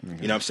myself. You know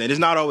what I'm saying? It's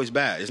not always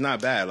bad. It's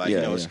not bad. Like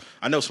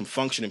I know some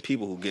functioning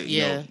people who get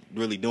you know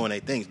really doing their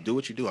things. Do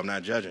what you do. I'm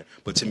not judging,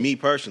 but to me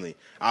personally,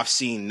 I've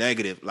seen a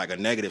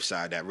negative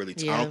side that really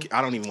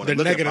I don't even want to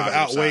The look at negative positive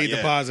outweighed side.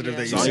 the positive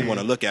that So you I don't see. even want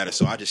to look at it.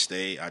 So I just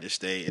stayed,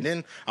 and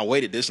then I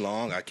waited this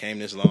long. I came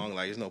this long.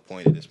 Like there's no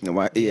point at this point.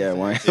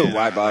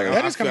 Why bother?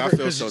 That is kind I of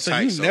feel so so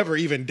tight, you so- never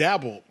even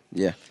dabbled.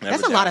 Yeah.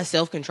 That's a lot of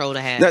self-control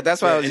to have.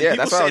 That's why I was. And Yeah,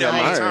 people that's why I say was that all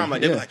the admiring. time.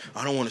 Like they're like,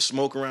 I don't want to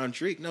smoke around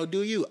Drake. No,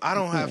 do you? I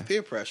don't have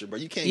peer pressure, bro.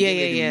 You can't get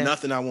me to do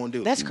nothing I won't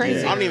do. That's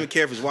crazy. I don't even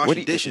care if it's What washing do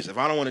you- dishes. If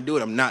I don't want to do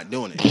it, I'm not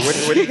doing it.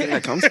 Where do you think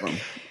that comes from?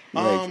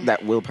 Like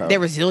that willpower. Their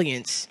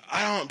resilience.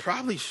 I don't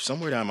probably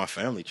somewhere down my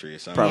family tree or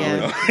something. Probably. I don't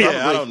know. Yeah.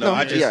 Yeah, I don't know.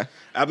 No,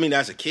 I mean,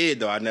 as a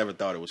kid though, I never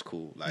thought it was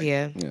cool. Like,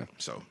 Yeah.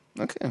 So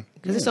Okay.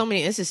 Because there's so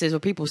many instances where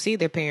people see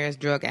their parents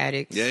drug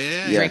addicts,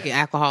 Yeah. drinking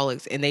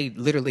alcoholics, and they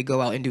literally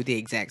go out and do the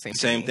exact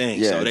same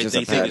thing. Yeah, So they just a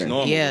think it's pattern.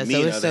 normal. Yeah, Me, so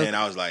on the it's other so- hand,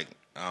 I was like,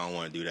 I don't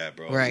want to do that,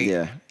 bro. Right.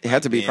 Yeah. It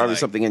had to be being probably like-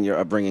 something in your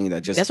upbringing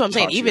that just. That's what I'm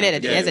saying. taught you Even how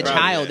as to a do it. probably,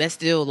 child, yeah. that's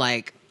still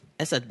like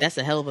that's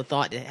a hell of a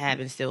thought to have,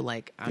 and still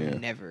like I'm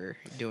never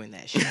doing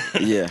that shit.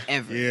 Yeah.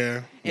 Ever.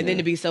 Yeah. And then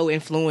to be so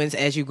influenced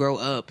as you grow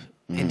up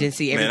and then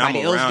see Man, everybody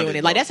I'm else around doing it,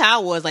 it. Like though. that's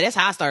how I was. Like that's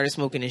how I started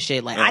smoking and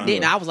shit. Like I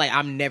didn't. I was like,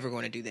 I'm never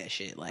going to do that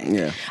shit. Like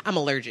I'm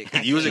allergic.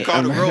 I You was in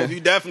can't. Carter Grove.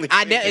 You definitely.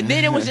 And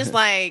then it was just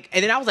like,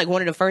 and then I was like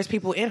one of the first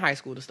people in high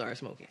school to start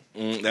smoking.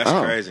 That's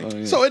crazy. Oh,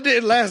 yeah. So it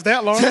didn't last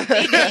that long. It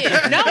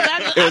did. No,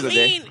 I was a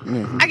day.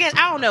 mean, I guess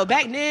I don't know.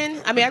 Back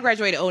then, I mean, I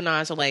graduated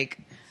 09, so like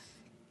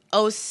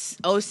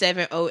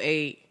 07,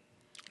 08.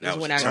 That Is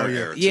was when a I turn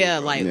era, too, yeah,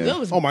 bro. like Yeah. it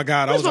was. Oh my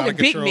God, I I was out smoking of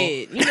big control.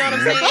 mid. You know what I'm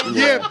saying?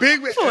 Yeah,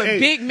 big mid. Smoking Hey,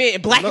 big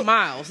mid, Black and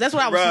Miles. That's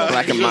what I was Bruh, smoking.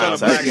 Black and you was on Miles,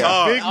 the black that's- yeah.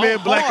 hard. big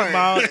mid, black and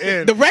mild,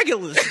 and The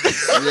regulars.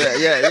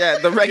 Yeah.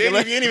 The You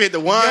regular. didn't even hit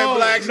the wine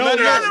blacks. no, none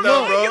of that no,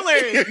 stuff, bro.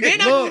 Regulars.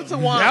 Then I moved to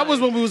wine. that was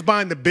when we was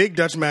buying the big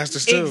Dutch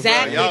Masters too.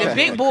 Exactly, Y'all the was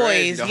big going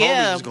crazy. boys, The homies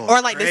yeah, was going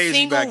or like the crazy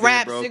single back then,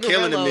 rap bro.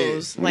 Killing the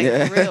cigarillos, mid. like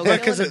Yeah. for real.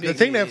 Because killing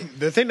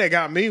the thing that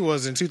got me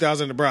was in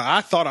 2000, bro.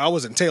 I thought I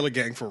was in Taylor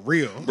Gang for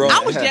real, Bro,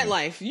 I was Jet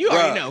Life. You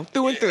already Bruh. know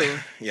through and through.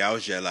 Yeah, I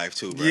was Jet Life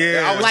too, bro.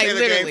 Yeah. I was Like, Taylor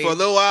literally. Gang for a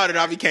little while, then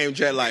I became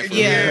Jet Life. For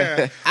Yeah.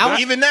 real. I But was-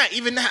 even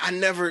that, I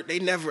never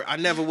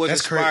was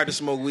That's inspired crazy. to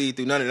smoke weed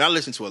through none of it. I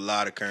listened to a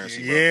lot of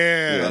Currency, bro.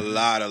 Yeah. a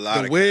lot The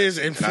of Wiz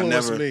Currency. And I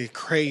influenced never- me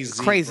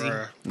crazy, Crazy.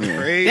 bruh.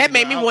 Crazy. That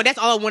made me bro. want. That's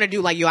all I want to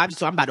do. Like, yo, I'm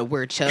about to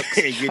wear Chucks.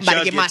 Get I'm about to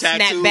Chucks, get my get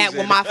tattoos snapback with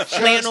and- my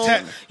flannel.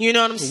 tat- You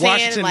know what I'm saying?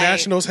 Washington Like,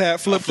 Nationals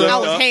hat flipped I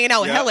up. was hanging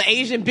out with Yeah. hella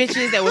Asian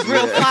bitches that was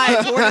real fly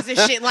Jordans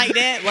and shit like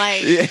that.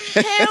 Like,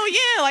 hell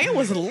yeah, like it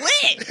was lit.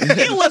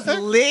 It was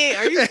lit.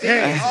 Are you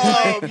serious?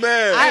 Oh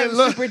man, I am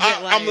super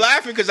Jet Life. I'm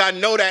laughing because I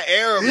know that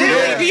era. Bro.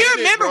 Literally, do you I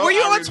remember? bro. Were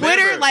you I on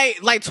Twitter remember.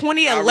 like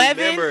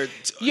 2011? I remember.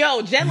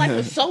 Yo, Jet Life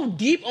was so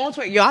deep on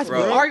Twitter. Yo, I was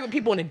Bro. arguing with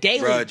people on the daily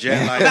Bro,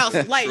 Jet Life about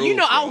is like true, you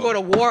know I would bro.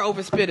 go to war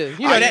over spitters.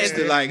 You know that is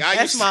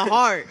that's my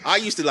heart. I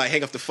used to like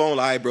hang up the phone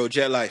like, "All right, bro,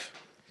 Jet Life."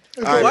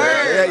 All Word.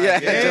 yeah.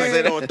 Yeah.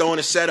 Just throwing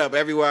the setup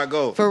everywhere I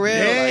go. For real. You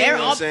know Every-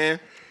 what I'm saying?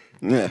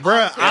 Yeah.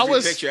 Bruh, I Every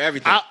was picture,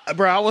 everything.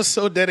 I was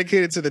so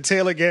dedicated to the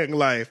Taylor Gang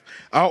life.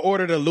 I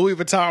ordered a Louis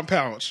Vuitton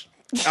pouch.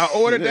 I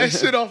ordered that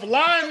shit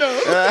offline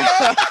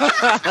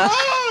though.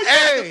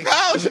 Hey,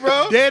 Ouch,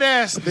 bro. dead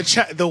ass.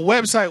 The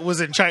website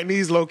was in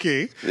Chinese, low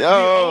key. The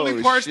Oh,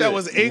 only parts that shit.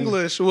 was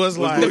English was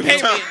like The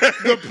payment.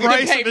 the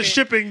price of the payment.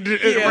 shipping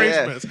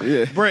arrangements.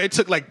 Yeah. Bruh, it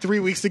took like 3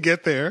 weeks to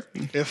get there.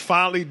 It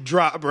finally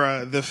dropped,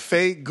 bruh. The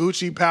fake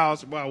Gucci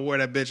pouch. Well, I wore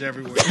that bitch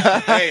everywhere.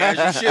 Hey,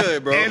 as you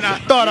should, bro. And I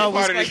thought I You're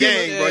was part of the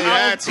gang, bro. You I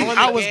had was to. on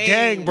I the was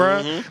gang,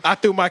 bruh. Mm-hmm. I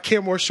threw my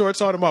Kenmore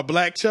shorts on and my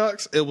black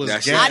chucks. It was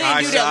That's gang. it. I didn't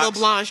High do that little socks.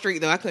 blonde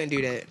streak though. I couldn't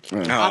do that.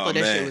 I thought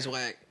that man. shit was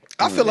whack.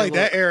 I feel like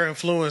that era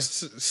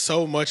influenced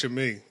so much of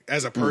me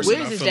as a person.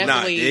 Wiz I is feel like.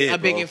 definitely Nah, a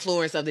big bro.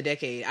 influence of the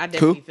decade. I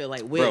definitely feel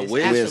like Wiz. Bro,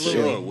 Wiz, absolutely.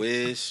 sure.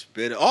 Wiz,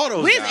 Spitter, all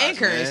those Wiz guys, and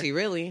Currency, man.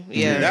 really.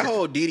 Yeah. That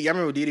whole DD, I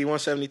remember DD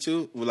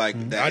 172 with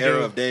like that I era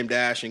do. of Dame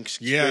Dash and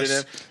Spitter.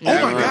 Yes. Them.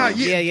 Oh my God.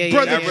 Yeah.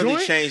 Brother, That really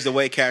joint? changed the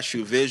way cats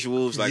shoot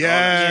visuals. Like, all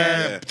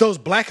Yeah. that. Those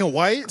black and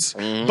whites.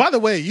 By the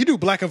way, you do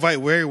black and white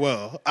very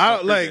well. I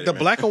appreciate like it, the man.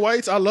 black and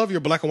whites. I love your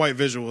black and white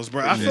visuals,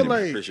 bro. I feel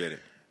like Appreciate it.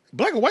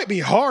 black and white be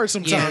hard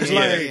sometimes. Yeah,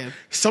 like yeah.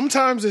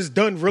 sometimes it's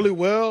done really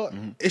well.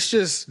 It's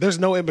just there's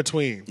no in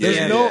between. There's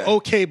Yeah, no yeah.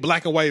 okay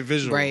black and white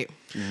visual. Right.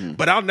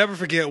 But I'll never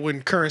forget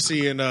when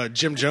Currency and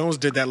Jim Jones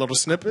did that little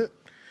snippet.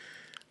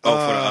 Oh,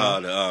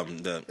 for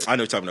the I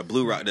know you're talking about the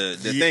Blue Rock, the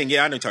thing.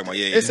 Yeah, I know you're talking about.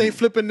 Yeah, This ain't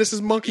flipping. This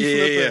is monkey Yeah,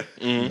 flipping.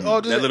 yeah. Mhm.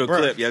 Oh, just, That little bruh.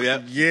 clip.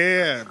 Yeah.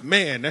 Yeah,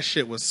 man, that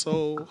shit was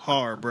so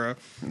hard, bro.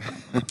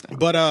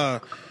 But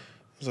what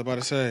was I about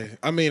to say?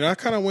 I mean, I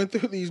kind of went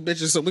through these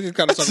bitches, so we can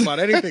kind of talk about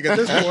anything at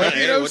this point.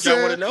 You know what I'm What y'all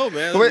want to saying? know,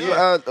 man? Wait,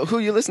 Yeah. who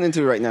you listening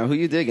to right now? Who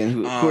you digging?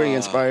 Who are you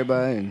inspired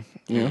by? And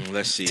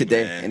Let's see.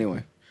 today, man.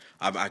 anyway.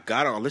 I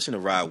got on. Listen to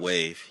Rod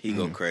Wave. He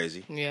go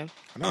crazy. Yeah.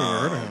 I never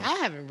heard of him. I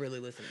haven't really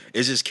listened.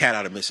 It's this cat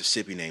out of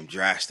Mississippi named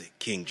Drastic,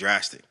 King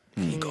Drastic.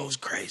 He goes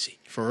crazy.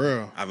 For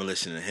real. I've been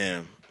listening to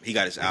him. He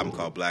got his album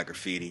called Black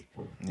Graffiti.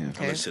 Yeah.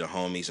 I listen to the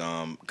homies.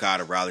 Guy out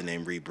of Raleigh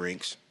named Ree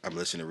Brinks. I'm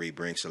listening to Ree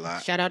Brinks a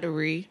lot. Shout out to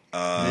Ree. He's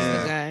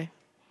the guy.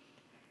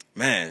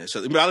 Man,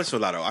 so but I still listen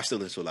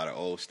to a lot of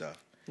old stuff.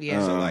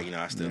 Yeah. So like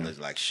I still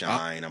listen like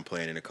Shine. I'm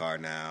playing in the car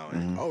now,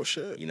 and Oh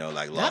shit.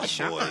 like Not Lost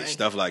Shine. Boys,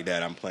 stuff like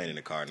that. I'm playing in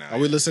the car now. Are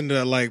we listening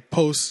to like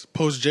post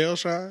jail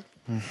shine?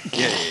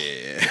 Yeah.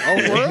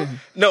 Oh, word?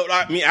 No,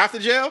 I mean after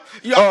jail.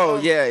 Oh,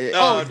 yeah.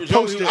 I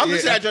post it, listened to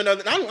yeah. that joint.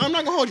 I'm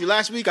not gonna hold you.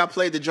 Last week I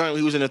played the joint when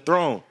he was in the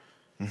throne.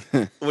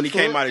 When he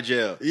came out of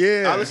jail.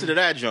 Yeah. I listened to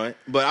that joint.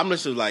 But I'm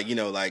listening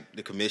to like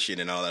the commission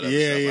and all that other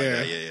Yeah, stuff yeah. like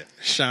that. Yeah,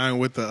 Shine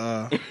with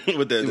the yeah.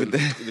 with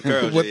the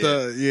girls. with yeah.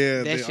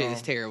 the That the, shit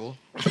is terrible.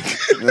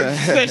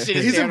 That shit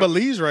is He's in terrible.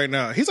 Belize right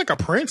now. He's like a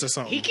prince or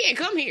something. He can't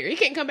come here. He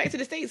can't come back to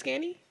the States,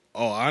 can he?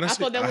 Oh, I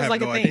honestly, thought that was have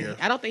like no a thing. idea.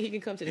 I don't think he can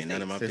come to the Ain't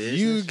none of my States. If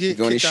business. you get You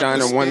can only kicked out shine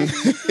the on one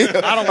state-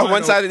 I don't on wanna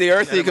one know. side of the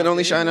earth. You can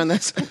only shine on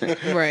that side.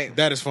 Right.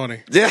 That is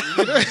funny. Yeah,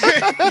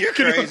 You're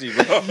crazy,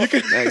 bro.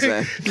 thanks,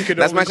 man. can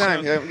That's my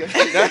only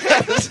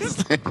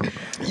time.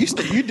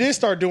 You did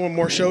start doing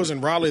more shows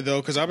in Raleigh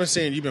though, because I've been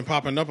seeing you've been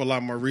popping up a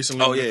lot more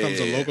recently Oh, when it yeah, comes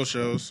yeah, to yeah. local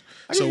shows.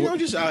 I So mean,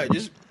 just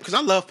because I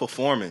love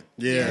performing.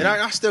 Yeah. And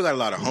I still got a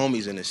lot of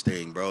homies in this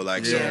thing, bro.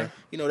 Like, Yeah.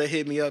 so, they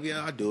hit me up.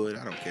 Yeah, I do it.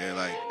 I don't care.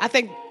 Like, I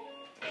think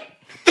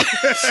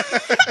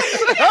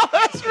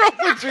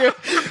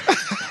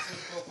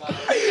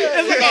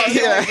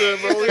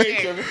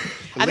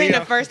I think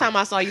the first time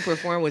I saw you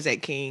perform was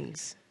at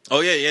King's.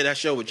 oh, yeah, that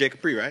show with Jay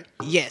Capri, right?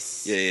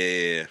 Yes.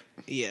 Yeah.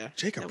 Yeah.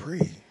 Jay Capri.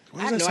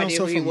 Why I does had that no sound idea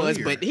so who he was,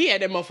 familiar? but he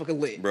had that motherfucker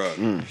lit. Bro,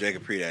 Jay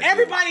Capri, that dude.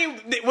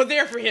 Everybody was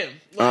there for him.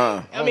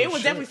 Like, I mean, it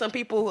was definitely some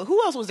people.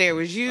 Who else was there? It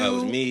was you? It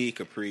was me,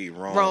 Capri,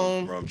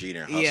 Rome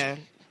Jeter, and Hustle. Yeah.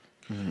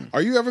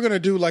 Are you ever gonna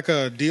do like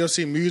a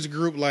DLC music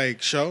group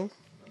like show?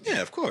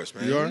 Yeah, of course,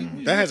 man. You are?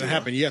 That hasn't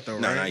happened yet though,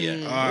 right? No, not yet.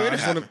 All right, I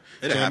just want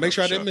to make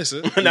sure I didn't miss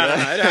it. No, it'll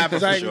happen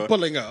Because I for ain't sure.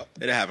 pulling up.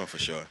 It'll happen for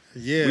sure.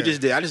 Yeah. I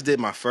just did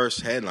my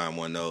first headline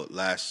one though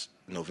last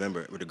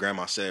November with the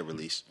Grandma Said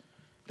release.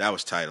 That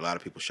was tight. A lot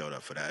of people showed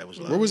up for that. It was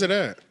Where was it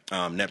at?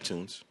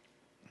 Neptune's.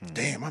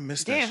 Damn, I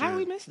missed that Damn, shit. how did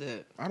we miss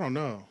that? I don't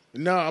know.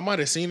 No, I might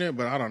have seen it,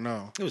 but I don't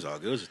know. It was all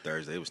good. It was a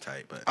Thursday. It was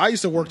tight, but I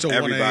used to work till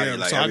 1 everybody a.m.,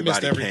 so I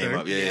missed everybody everything. came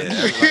up.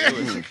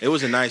 Yeah. It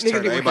was a nice Niggas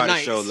turn. be working Everybody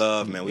nights. showed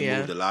love, man. We Yeah.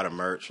 moved a lot of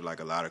merch,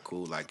 like a lot of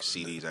cool, like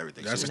CDs,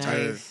 everything. That's So it was tight.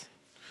 tight. Nice.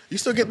 You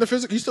still getting the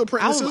physical? You still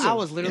printing I the was, sizzle? I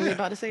was literally Yeah.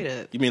 about to say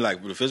that. You mean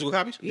like the physical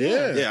copies?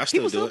 Yeah. Yeah, I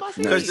still People do still it buy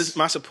because CDs.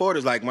 my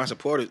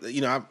supporters,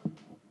 you know, I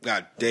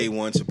got day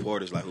one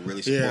supporters like who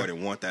really support Yeah.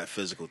 and want that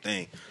physical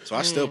thing. So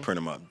I still print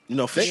them up, you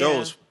know, for Yeah.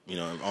 shows, you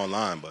know,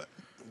 online, but.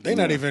 They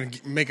not even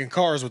making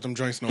cars with them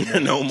joints no more.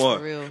 No more.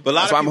 For real. But a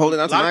lot That's of why I'm people, holding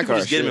on to a lot my of people car,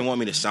 just get them shit. and want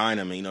me to sign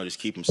them and just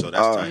keep them. So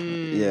that's Oh, tight.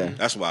 yeah.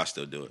 That's why I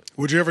still do it.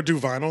 Would you ever do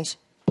vinyls?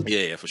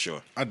 Yeah, for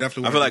sure. I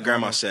definitely. I would feel do like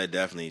Grandma vinyls. Said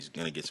definitely is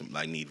gonna get some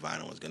need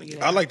vinyl. Is gonna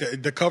get. I like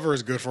the cover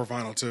is good for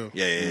vinyl too.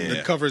 Yeah.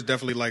 The cover is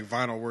definitely like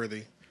vinyl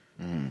worthy.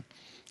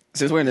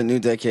 Since we're in the new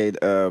decade,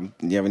 do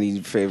you have any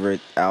favorite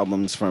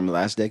albums from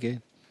last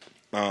decade?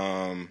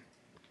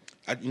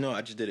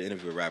 I just did an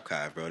interview with Rap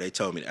Kai, bro. They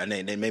told me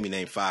they made me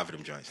name 5 of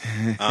them joints.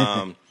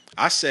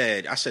 I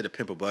said to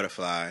Pimp a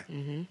Butterfly.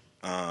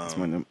 That's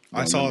one of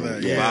I saw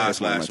that, yeah. that's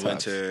Vibes one of my Last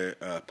tops.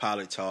 Winter,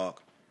 Pilot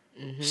Talk,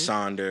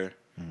 Sonder.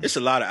 It's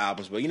a lot of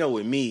albums, but you know,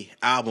 with me,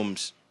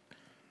 albums,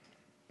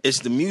 it's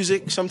the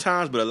music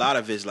sometimes, but a lot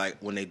of it's like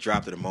when they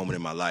dropped at a moment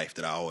in my life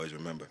that I always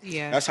remember.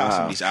 Yeah. That's how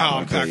some of these How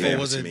albums are impactful famous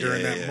was to it me.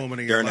 during that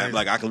moment in your During life? that,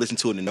 like I can listen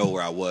to it and know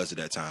where I was at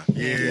that time.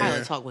 Yeah.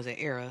 Pilot Talk was an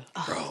era.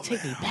 Oh, Bro,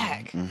 take me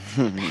back.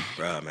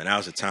 Bro, man, that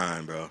was a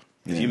time, bro.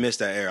 If you missed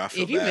that era, I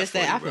feel If you bad missed for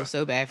that, you, I bro. feel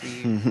so bad for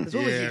you. Because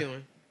what was Yeah. you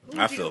doing?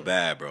 I feel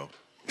bad, bro.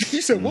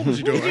 He said, "What was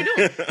you doing?"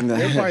 They're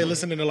probably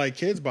listening to like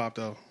Kids Bop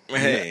though.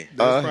 Hey,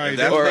 Probably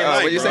that's Or what they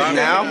like, what you bro. say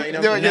now? You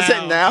know, You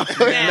said now?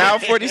 Now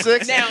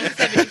 46? Now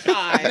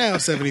 75. now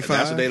 75.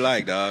 that's what they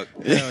like, dog.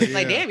 Hell yeah.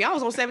 Like, damn, y'all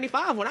was on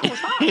 75 when I was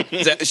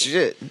 5.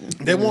 Shit.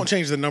 They won't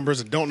change the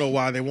numbers. Don't know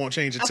why they won't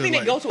change it I to think they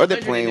like. go to Or they're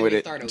 100 playing and with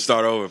then it. they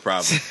start over.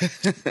 Start over,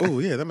 probably. Oh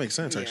yeah, that makes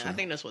sense Yeah, I actually.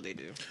 think that's what they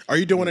do. Are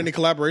you doing any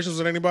collaborations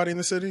with anybody in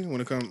the city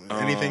when it comes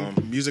anything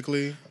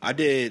musically? I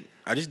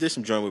just did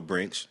some joint with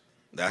Brinks.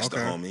 That's the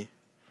Okay. homie.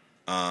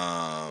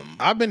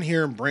 I've been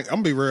hearing Brink. I'm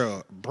gonna be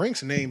real.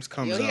 Brink's names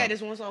comes Yo, he up. got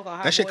this one song called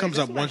Hot That shit Boys. comes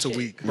That's up my once a shit.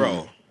 week,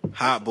 Bro, Hot Boys, the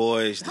Hot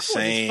Boys is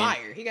same.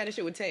 fire. He got this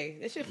shit with Tay.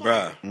 That shit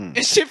fire. Bruh.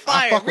 That shit I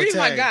fire. fuck with Reed's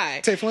my Tay. guy.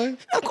 Tay Flynn.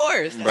 Of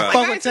course. That's Bruh. my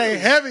Fuck guy with Tay too.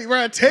 heavy,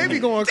 bro. Tay be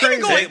going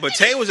crazy. But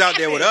Tay was out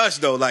there with us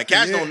though. Like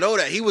cats Yeah. don't know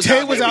that he was. Tay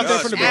out was there out with there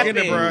us, from the bro.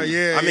 beginning, bro.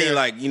 Yeah, I mean, yeah.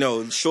 like, you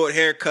know, short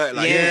haircut.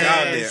 Like he was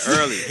out there Yes.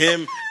 early.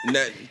 Him,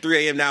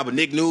 3 a.m. now, but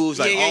Nick News,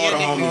 like Yeah, all the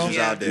Nick homies News, was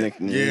yeah. out there.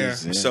 Nick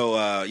News,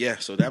 Yeah.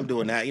 So I'm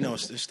doing that. You know,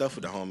 it's stuff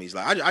with the homies.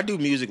 Like I do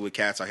music with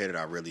cats out here that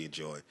I really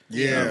enjoy.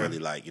 Yeah. I really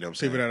like. You know what I'm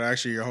saying? people that are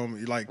actually your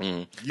homie, like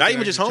you Not can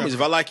even just actually homies. chop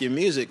If I like your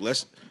music, I'm you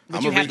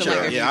gonna have reach to like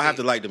out. their Yeah, I have music.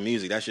 to like the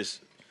music. That's just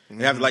you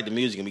have to like the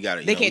music, and we got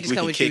to. They can't just we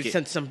come can with you kick it.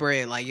 with some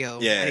bread like, yo,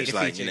 Yeah, I need it's to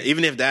like, feature. you know,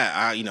 even if that,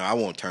 I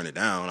won't turn it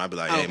down. I'd be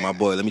like, hey, Okay. my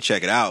boy, let me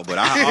check it out. But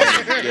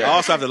I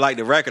also have to like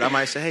the record. I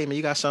might say, hey, man,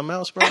 you got something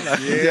else, bro? Like,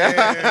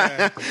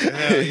 Yeah.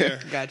 Hell yeah.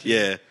 Got you.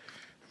 yeah.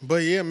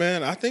 But yeah,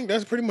 man, I think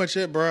that's pretty much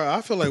it, bro.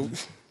 I feel like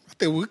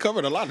we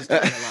covered a lot of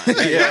stuff. No,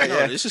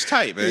 this is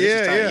tight, man.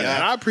 This is tight,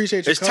 And I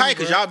appreciate you. It's tight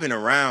because y'all been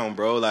around,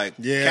 bro. Like,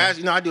 Yeah. Cass,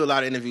 you know, I do a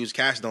lot of interviews.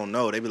 Cass don't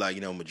know. They be like,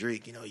 you know,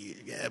 Madrique, you know,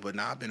 but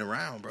nah, I've been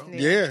around, bro.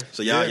 Yeah.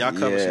 So y'all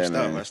cover Yeah, some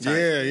stuff. man. That's tight.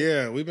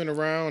 Yeah. We've been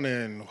around,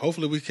 and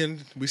hopefully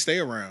we stay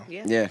around.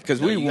 Yeah. Yeah, because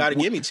You got to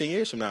give me 10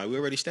 years from now. We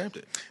already stamped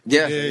it.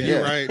 Yeah,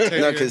 you're right.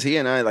 No, because he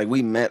and I, like,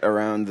 we met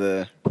around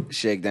the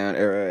Shakedown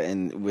era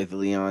and with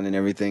Leon and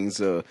everything.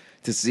 So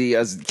to see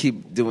us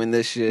keep doing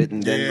this shit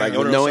and then Yeah. like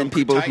You know knowing something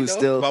people tight, who though,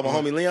 still about my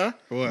homie Leon.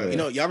 What? You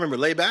know, y'all remember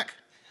Layback?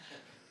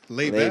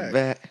 Laid laid back.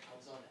 back.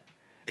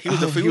 He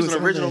was he was an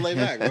on original there.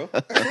 Layback,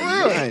 bro.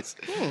 Nice.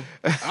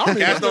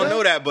 Guys don't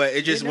know that, but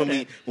it just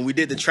when we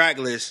did the track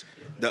list,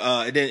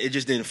 it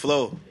just didn't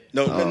flow.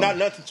 No, not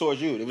nothing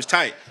towards you. It was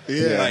tight.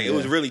 Yeah. Like it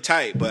was really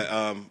tight. But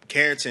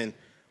Carrington,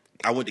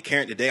 I went to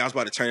Carrington the day I was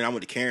about to turn it. I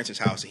went to Carrington's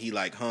house and he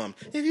like hummed,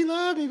 "If you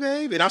love me,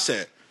 baby," and I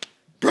said,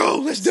 "Bro,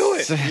 let's do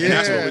it." And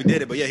that's when we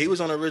did it. But yeah, he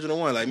was on the original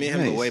one. Like me and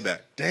him go Nice. way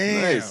back.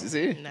 Damn. Nice.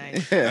 See?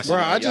 Nice. That's Bro,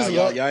 what- I just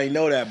y'all, love- y'all ain't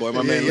know that, boy.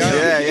 My man, y'all-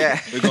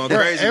 Yeah. we're going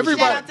crazy.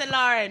 everybody- Shout out to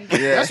Lauren.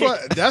 Yeah.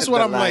 That's what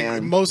The I'm like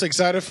lion. most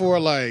excited for.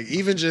 Like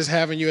even just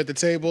having you at the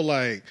table,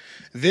 like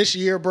this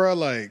year, bro.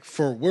 Like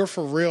we're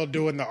for real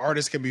doing the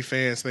artists can be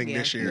fans thing Yeah.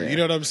 this year. Yeah. You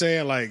know what I'm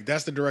saying? Like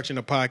that's the direction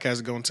the podcast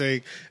is gonna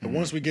take. And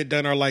once we get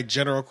done our like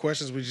general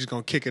questions, we're just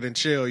gonna kick it and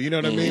chill. You know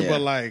what I mean? Yeah.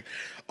 But like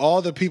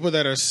all the people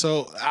that are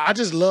I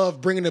just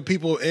love bringing the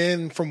people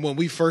in from when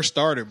we first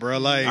started, bro.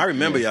 Like I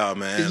remember y'all,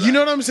 man. you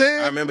know what I'm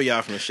saying? I remember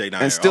y'all from the Shakedown.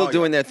 And era. still All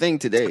doing their thing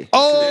today.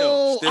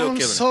 Oh, Still I'm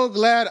killing it. so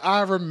glad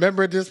I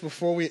remembered this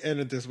before we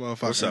ended this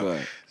motherfucker. What's up?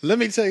 Right. Let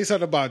me tell you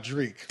something about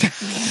Drake.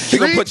 We're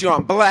going to put you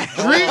on black.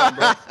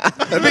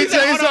 Let me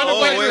tell you something.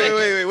 Oh,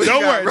 wait. What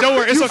Don't you got, worry, don't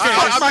worry. It's okay.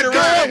 I've been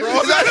around,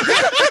 bro.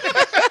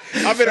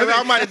 I've been around.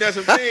 I might have done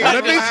some things.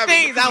 Let me-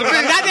 Things. I'm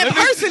not that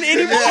person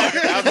anymore.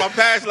 That was my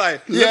past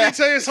life. Let me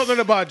tell you something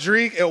about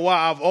Drake and why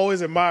I've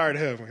always admired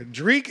him.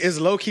 Drake is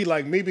low key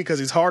like me because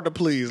he's hard to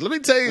please. Let me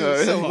tell you,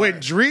 something. When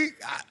Drake,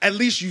 at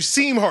least you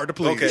seem hard to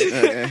please.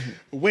 Okay.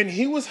 When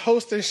he was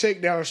hosting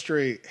Shakedown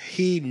Straight,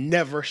 he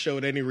never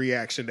showed any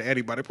reaction to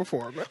anybody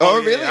performing.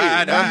 Oh, really?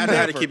 I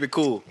had to keep it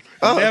cool.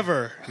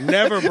 Never,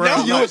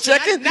 bro. You were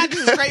checking? Not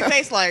just a straight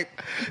face like,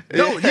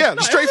 No, yeah,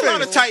 straight There's a lot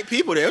face. of tight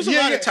people there. There's a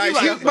lot of tight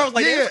like- people. bro,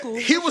 like, yeah, that's cool.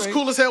 he was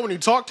cool as hell when you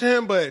talked to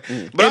him, but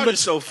But I was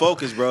just so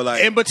focused, bro.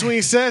 Like, in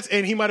between sets,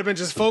 and he might have been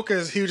just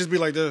focused, he would just be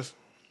like this.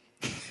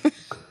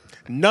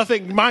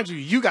 Nothing, mind you,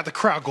 you got the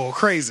crowd going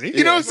crazy.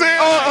 You know what I'm saying?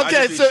 Oh, I okay.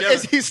 just be So chilling.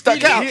 he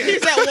stuck out.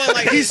 he's that one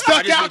like He's stuck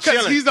I just out be because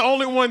chilling. he's the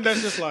only one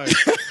that's just like.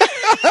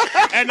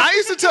 And I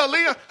used to tell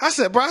Leah, I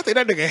said, bro, I think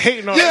that nigga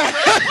hating on hate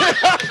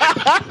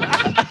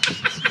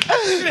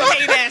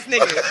ass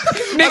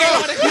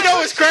nigga. you know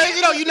what's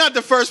crazy though? You're not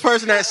the first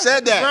person that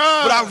said that.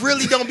 Bruh. But I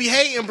really don't be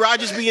hating, bro. I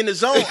just be in the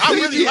zone. I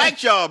really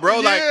liked y'all, bro.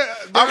 Like, Yeah,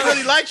 I bruh.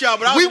 really liked y'all,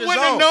 but I was We in the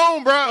wouldn't have zone.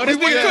 known, bro. We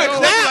wouldn't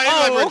have known.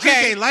 Bro, Drake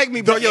okay. ain't like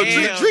me, bro. Yo,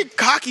 Damn. Drake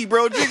cocky,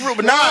 bro. Drake rude,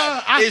 but nah,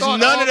 I it's thought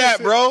none all of that,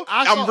 the bro. same-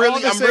 I thought all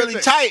I'm the same really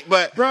thing. tight,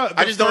 but Bruh,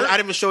 I just don't. first- I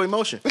didn't even show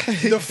emotion.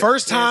 The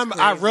first time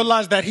I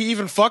realized that he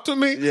even fucked with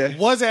me Yeah.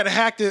 was at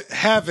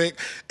Havoc,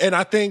 and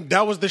I think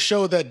that was the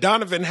show that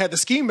Donovan had the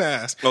ski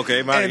mask.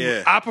 Okay, and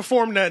yeah. I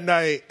performed that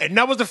night, and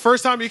that was the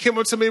first time he came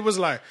up to me and was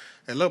like,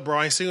 "Hey, look, bro,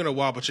 I ain't seen you in a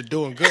while, but you're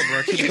doing good,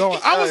 bro. Keep going."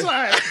 I was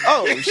like,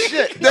 Oh,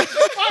 shit.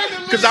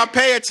 Because I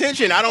pay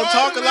attention. I don't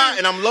talk a lot,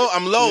 and I'm low.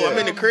 I'm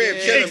in the crib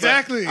chilling. but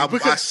Exactly, I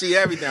because- see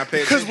everything. I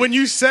pay because attention. when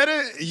you said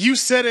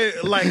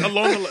it like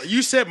along the,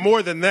 you said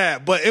more than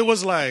that, but it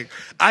was like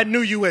I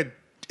knew you had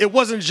it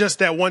wasn't just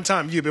that one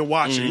time you've been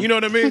watching. You know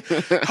what I mean?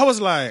 I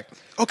was like,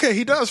 okay,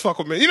 he does fuck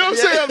with me. You know what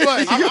I'm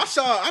saying? Like,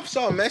 I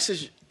saw a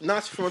message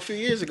not from a few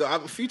years ago. A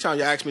few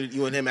times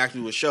you and him asked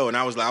me to do a show, and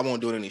I was like, I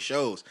won't do any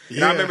shows.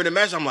 And I remember the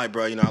message. I'm like,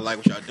 bro, I like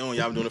what y'all doing.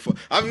 Y'all been doing it for.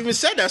 I've even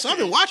said that, so I've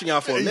been watching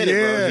y'all for a minute,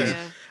 bro.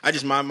 I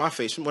just my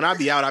face when I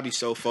be out, I be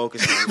so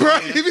focused.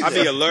 I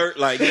be alert,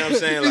 like you know what I'm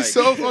saying. Like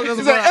so focused.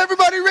 He's like,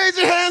 everybody raise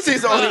your hands.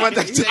 He's the only one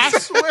that.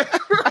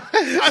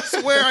 I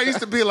swear, I used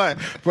to be like,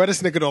 bro,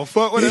 this nigga don't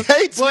fuck with him.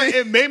 But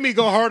it made me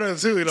go harder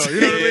too. You know what I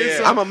mean?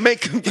 So, I'm gonna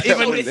make him get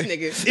Even this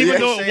nigga. even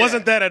though it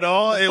wasn't that at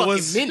all, it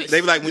was. Minutes.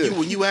 they be like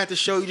when you at the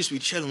show, you just be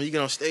chilling. When you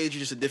get on stage, you're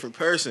just a different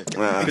person.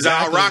 Because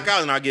I'll rock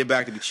out and I'll get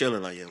back to be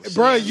chilling. Like,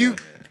 Bro,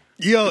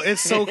 Yo, it's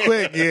so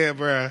quick. Yeah,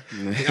 bro.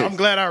 I'm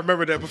glad I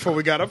remembered that before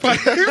we got up out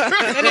here.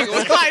 That nigga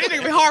was quiet. That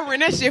nigga been harboring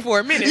that shit for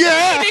a minute. Yeah.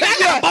 That nigga, I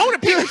got a bone to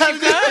pick with you,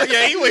 cuz.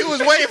 Yeah, he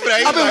was waiting for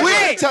that. I've been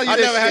waiting to tell you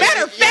this.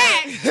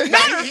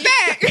 Matter of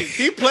fact.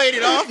 He played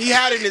it off. He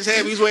had it in his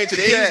head. He was waiting to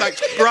the end. He was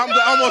like, bro,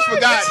 I almost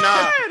forgot.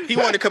 Nah, he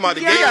wanted to come out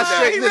the gate.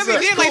 He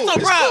really did. Like,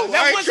 so, bro,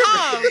 that one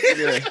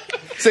time.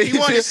 So He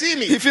wanted to see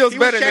me. He feels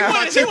better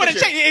now. He want to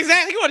check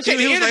exactly. He want to check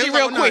the energy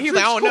real quick. He's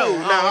like, I don't know.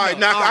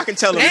 Nah, I can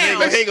tell him. He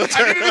ain't gonna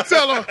turn I didn't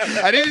tell him.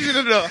 I didn't you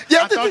to know.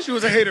 I thought she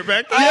was a hater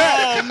back then.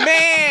 Oh,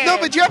 man. No,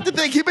 but you have to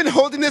think he's been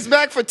holding this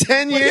back for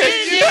 10 years.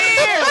 10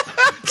 years.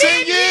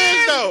 10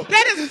 years though.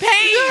 That is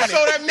pain.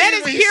 So that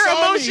is pure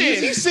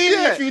emotion. He's seen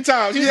me a few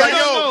times. He's like,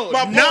 yo,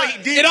 my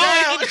boy, deep It all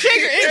down. get the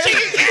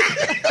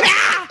trigger.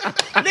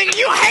 Nigga,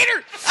 you a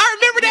hater. I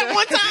remember that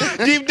one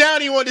time. Deep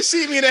down, he wanted to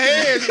see me in the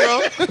hands,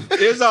 bro.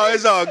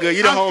 It's all good.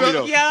 You the homie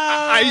though. Yo.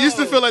 I used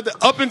to feel like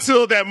up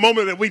until that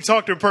moment that we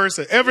talked in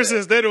person. Ever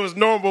since then, it was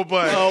normal.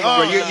 But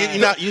Bro,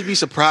 you'd be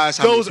surprised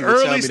how those many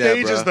people tell early me that,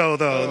 stages, bro.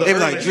 though. They be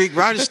like, Drake,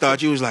 bro, I just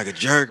thought you was like a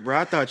jerk, bro.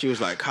 I thought you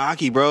was like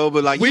cocky, bro.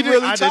 But like, We you did-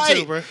 really I did tight.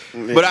 too, bro.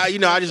 But I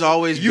just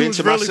always You been was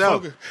to really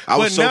myself. focused. I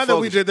was but so now that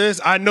we focused. did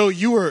this, I know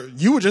you were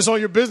just on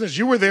your business.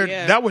 You were there.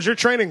 Yeah. That was your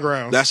training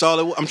ground. That's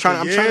all. I'm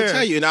trying to Yeah.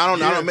 tell you, and I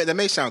don't. That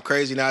may sound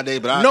crazy nowadays,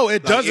 but No,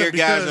 it doesn't, Eargasm,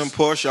 because-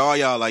 Porsche, all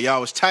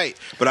y'all was tight.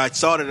 But I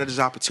saw that as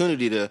an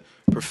opportunity to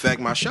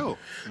perfect my show.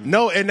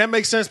 No, and that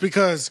makes sense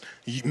because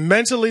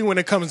mentally, when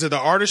it comes to the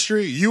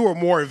artistry, you are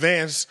more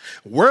advanced.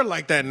 We're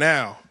like that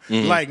now.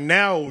 Like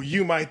now,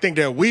 you might think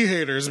that we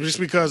haters just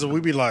because we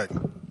be like,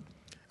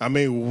 I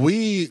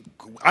mean,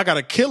 I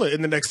gotta kill it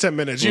in the next 10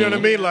 minutes. You know what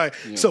I mean? Like,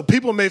 so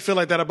people may feel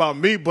like that about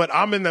me, but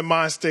I'm in the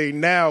mind state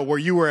now where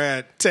you were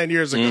at 10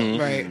 years ago.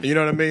 Right. You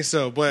know what I mean?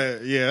 So,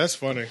 but yeah, that's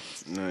funny.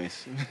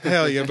 Nice.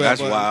 Hell yeah,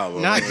 That's wild,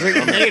 bro. Not Drake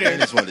the hater.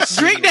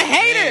 Drake the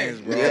hater.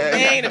 bro.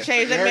 They ain't to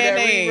change that man's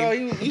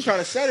name. Bro, he's trying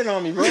to set it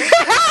on me, bro.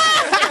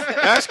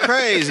 That's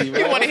crazy,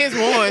 bro. He one of his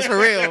ones for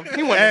real.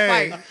 He wanted to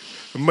fight.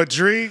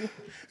 Madrique,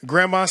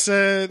 Grandma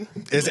Said,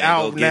 is Man,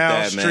 out go get now.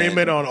 that, man. Stream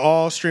it on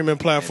all streaming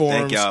platforms.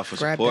 Thank y'all for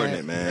Grab supporting that.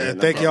 it, man.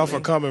 And thank y'all for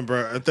coming,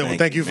 bro.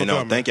 Thank you for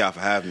coming. Thank y'all for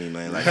having me,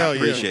 man. Like, Hell I yeah.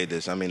 appreciate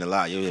this. I mean a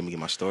lot. You let me get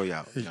my story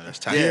out. That's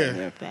tight.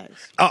 Yeah.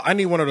 Facts. Oh, I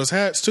need one of those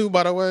hats too,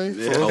 by the way.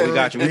 Oh, we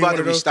got you. We Need about one to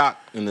of those? restock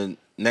in the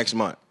next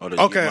month. Or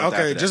the Okay, month after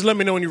okay. that. Just let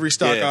me know when you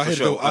restock. Yeah, I'll for hit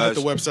sure. I'll hit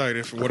the website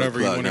if whatever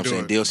you want to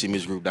do.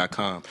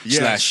 DLCmusicgroup.com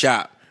Yes.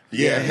 /shop.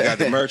 Yeah. You got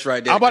the merch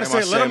right there. I'm about to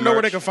Grandma say, let Said them know where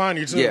merch. they can find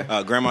you too.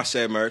 Yeah. Grandma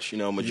Said merch.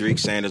 Madrique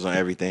Sanders on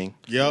everything.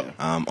 Yep.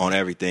 On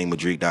everything.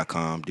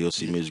 Madrique.com.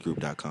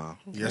 DLCmusicgroup.com.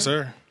 Yes,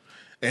 sir.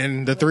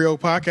 And the 3-0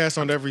 podcast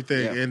on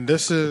everything. Yeah. And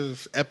this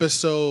is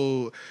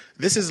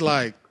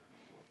like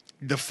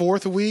the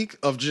 4th week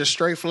of just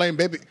straight flame,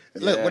 baby.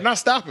 Look, Yeah. we're not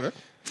stopping.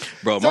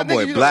 Bro, So my I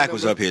think boy you Black know,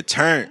 was bro. up here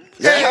turned.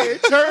 Hey,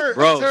 turn.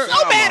 Bro, turn. shout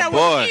So out bad my I boy.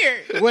 was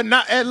here. We're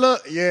not at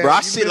look. Yeah. Bro,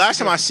 you last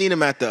time I seen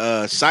him at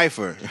the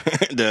Cypher,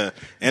 the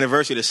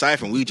anniversary of the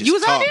Cypher, and we just You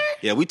was out talked. there?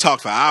 Yeah, we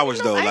talked for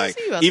hours I though. didn't Like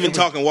see you out even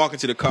there. talking, walking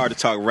to the car to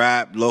talk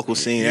rap, local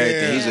scene,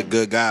 everything. Yeah. He's a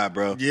good guy,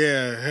 bro.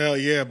 Yeah, hell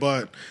yeah.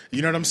 But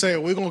you know what I'm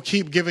saying? We're going to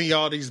keep giving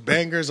y'all these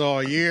bangers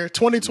all year.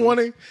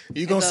 2020,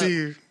 you're going to It's up.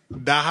 see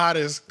the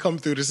hottest come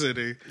through the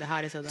city. The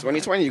hottest of the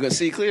 2020, you're gonna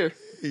see clear.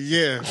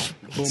 Yeah.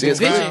 Boom, See, it's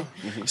boom, vision.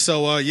 bang.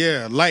 So,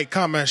 yeah, like,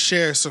 comment,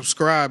 share,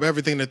 subscribe,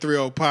 everything to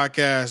 3-0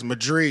 Podcast.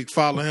 Madrique,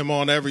 follow him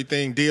on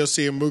everything.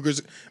 DLC and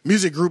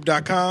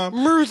musicgroup.com.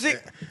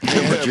 music.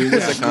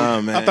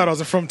 Madrigue.com, man. I thought I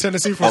was from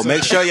Tennessee for a Oh,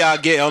 make second. sure y'all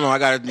get. Oh no, I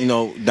got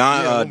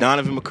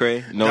Donovan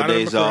McCrae, No Donovan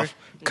Days McCrae. Off.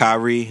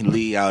 Kyrie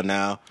Lee out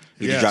now.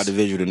 He Yes. just dropped the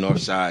visual to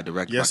North Side,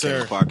 directed Yes, by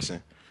Kevin sir.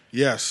 Parkinson.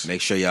 Yes.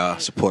 Make sure y'all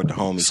support the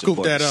homies, Scoop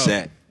support that the up.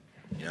 set.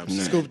 You know what I'm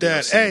saying? Scoop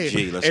that. DLC,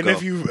 Hey, let's and go.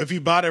 if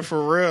you bought it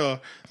for real,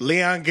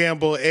 Leon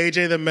Gamble,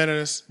 AJ the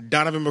Menace,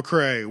 Donovan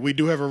McCrae, we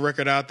do have a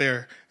record out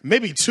there.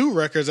 Maybe 2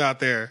 records out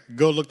there.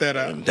 Go look that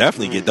up.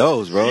 Definitely get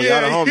those, bro. Yeah,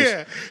 Y'all the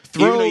homies.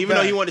 yeah. Even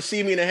though he wanted to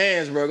see me in the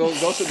hands, bro, go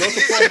support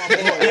my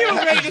boy. You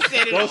was ready to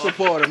set it Go off.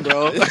 support him,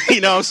 bro.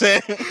 You know what I'm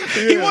saying?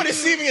 He wanted to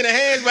see me in the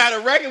hands, but had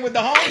a record with the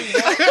homies,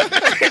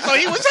 bro. So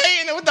he was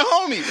hating with the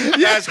homies.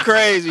 That's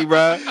crazy,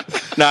 bro.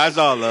 Nah, it's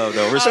all love,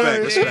 though.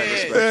 Respect.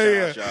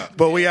 Yeah. Shout out.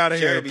 But we out of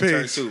Jerry here. be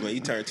turned Peace. too, man.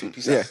 You turned two.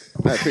 Peace Yeah. out.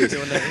 All right, peace.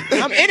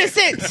 I'm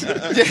innocent.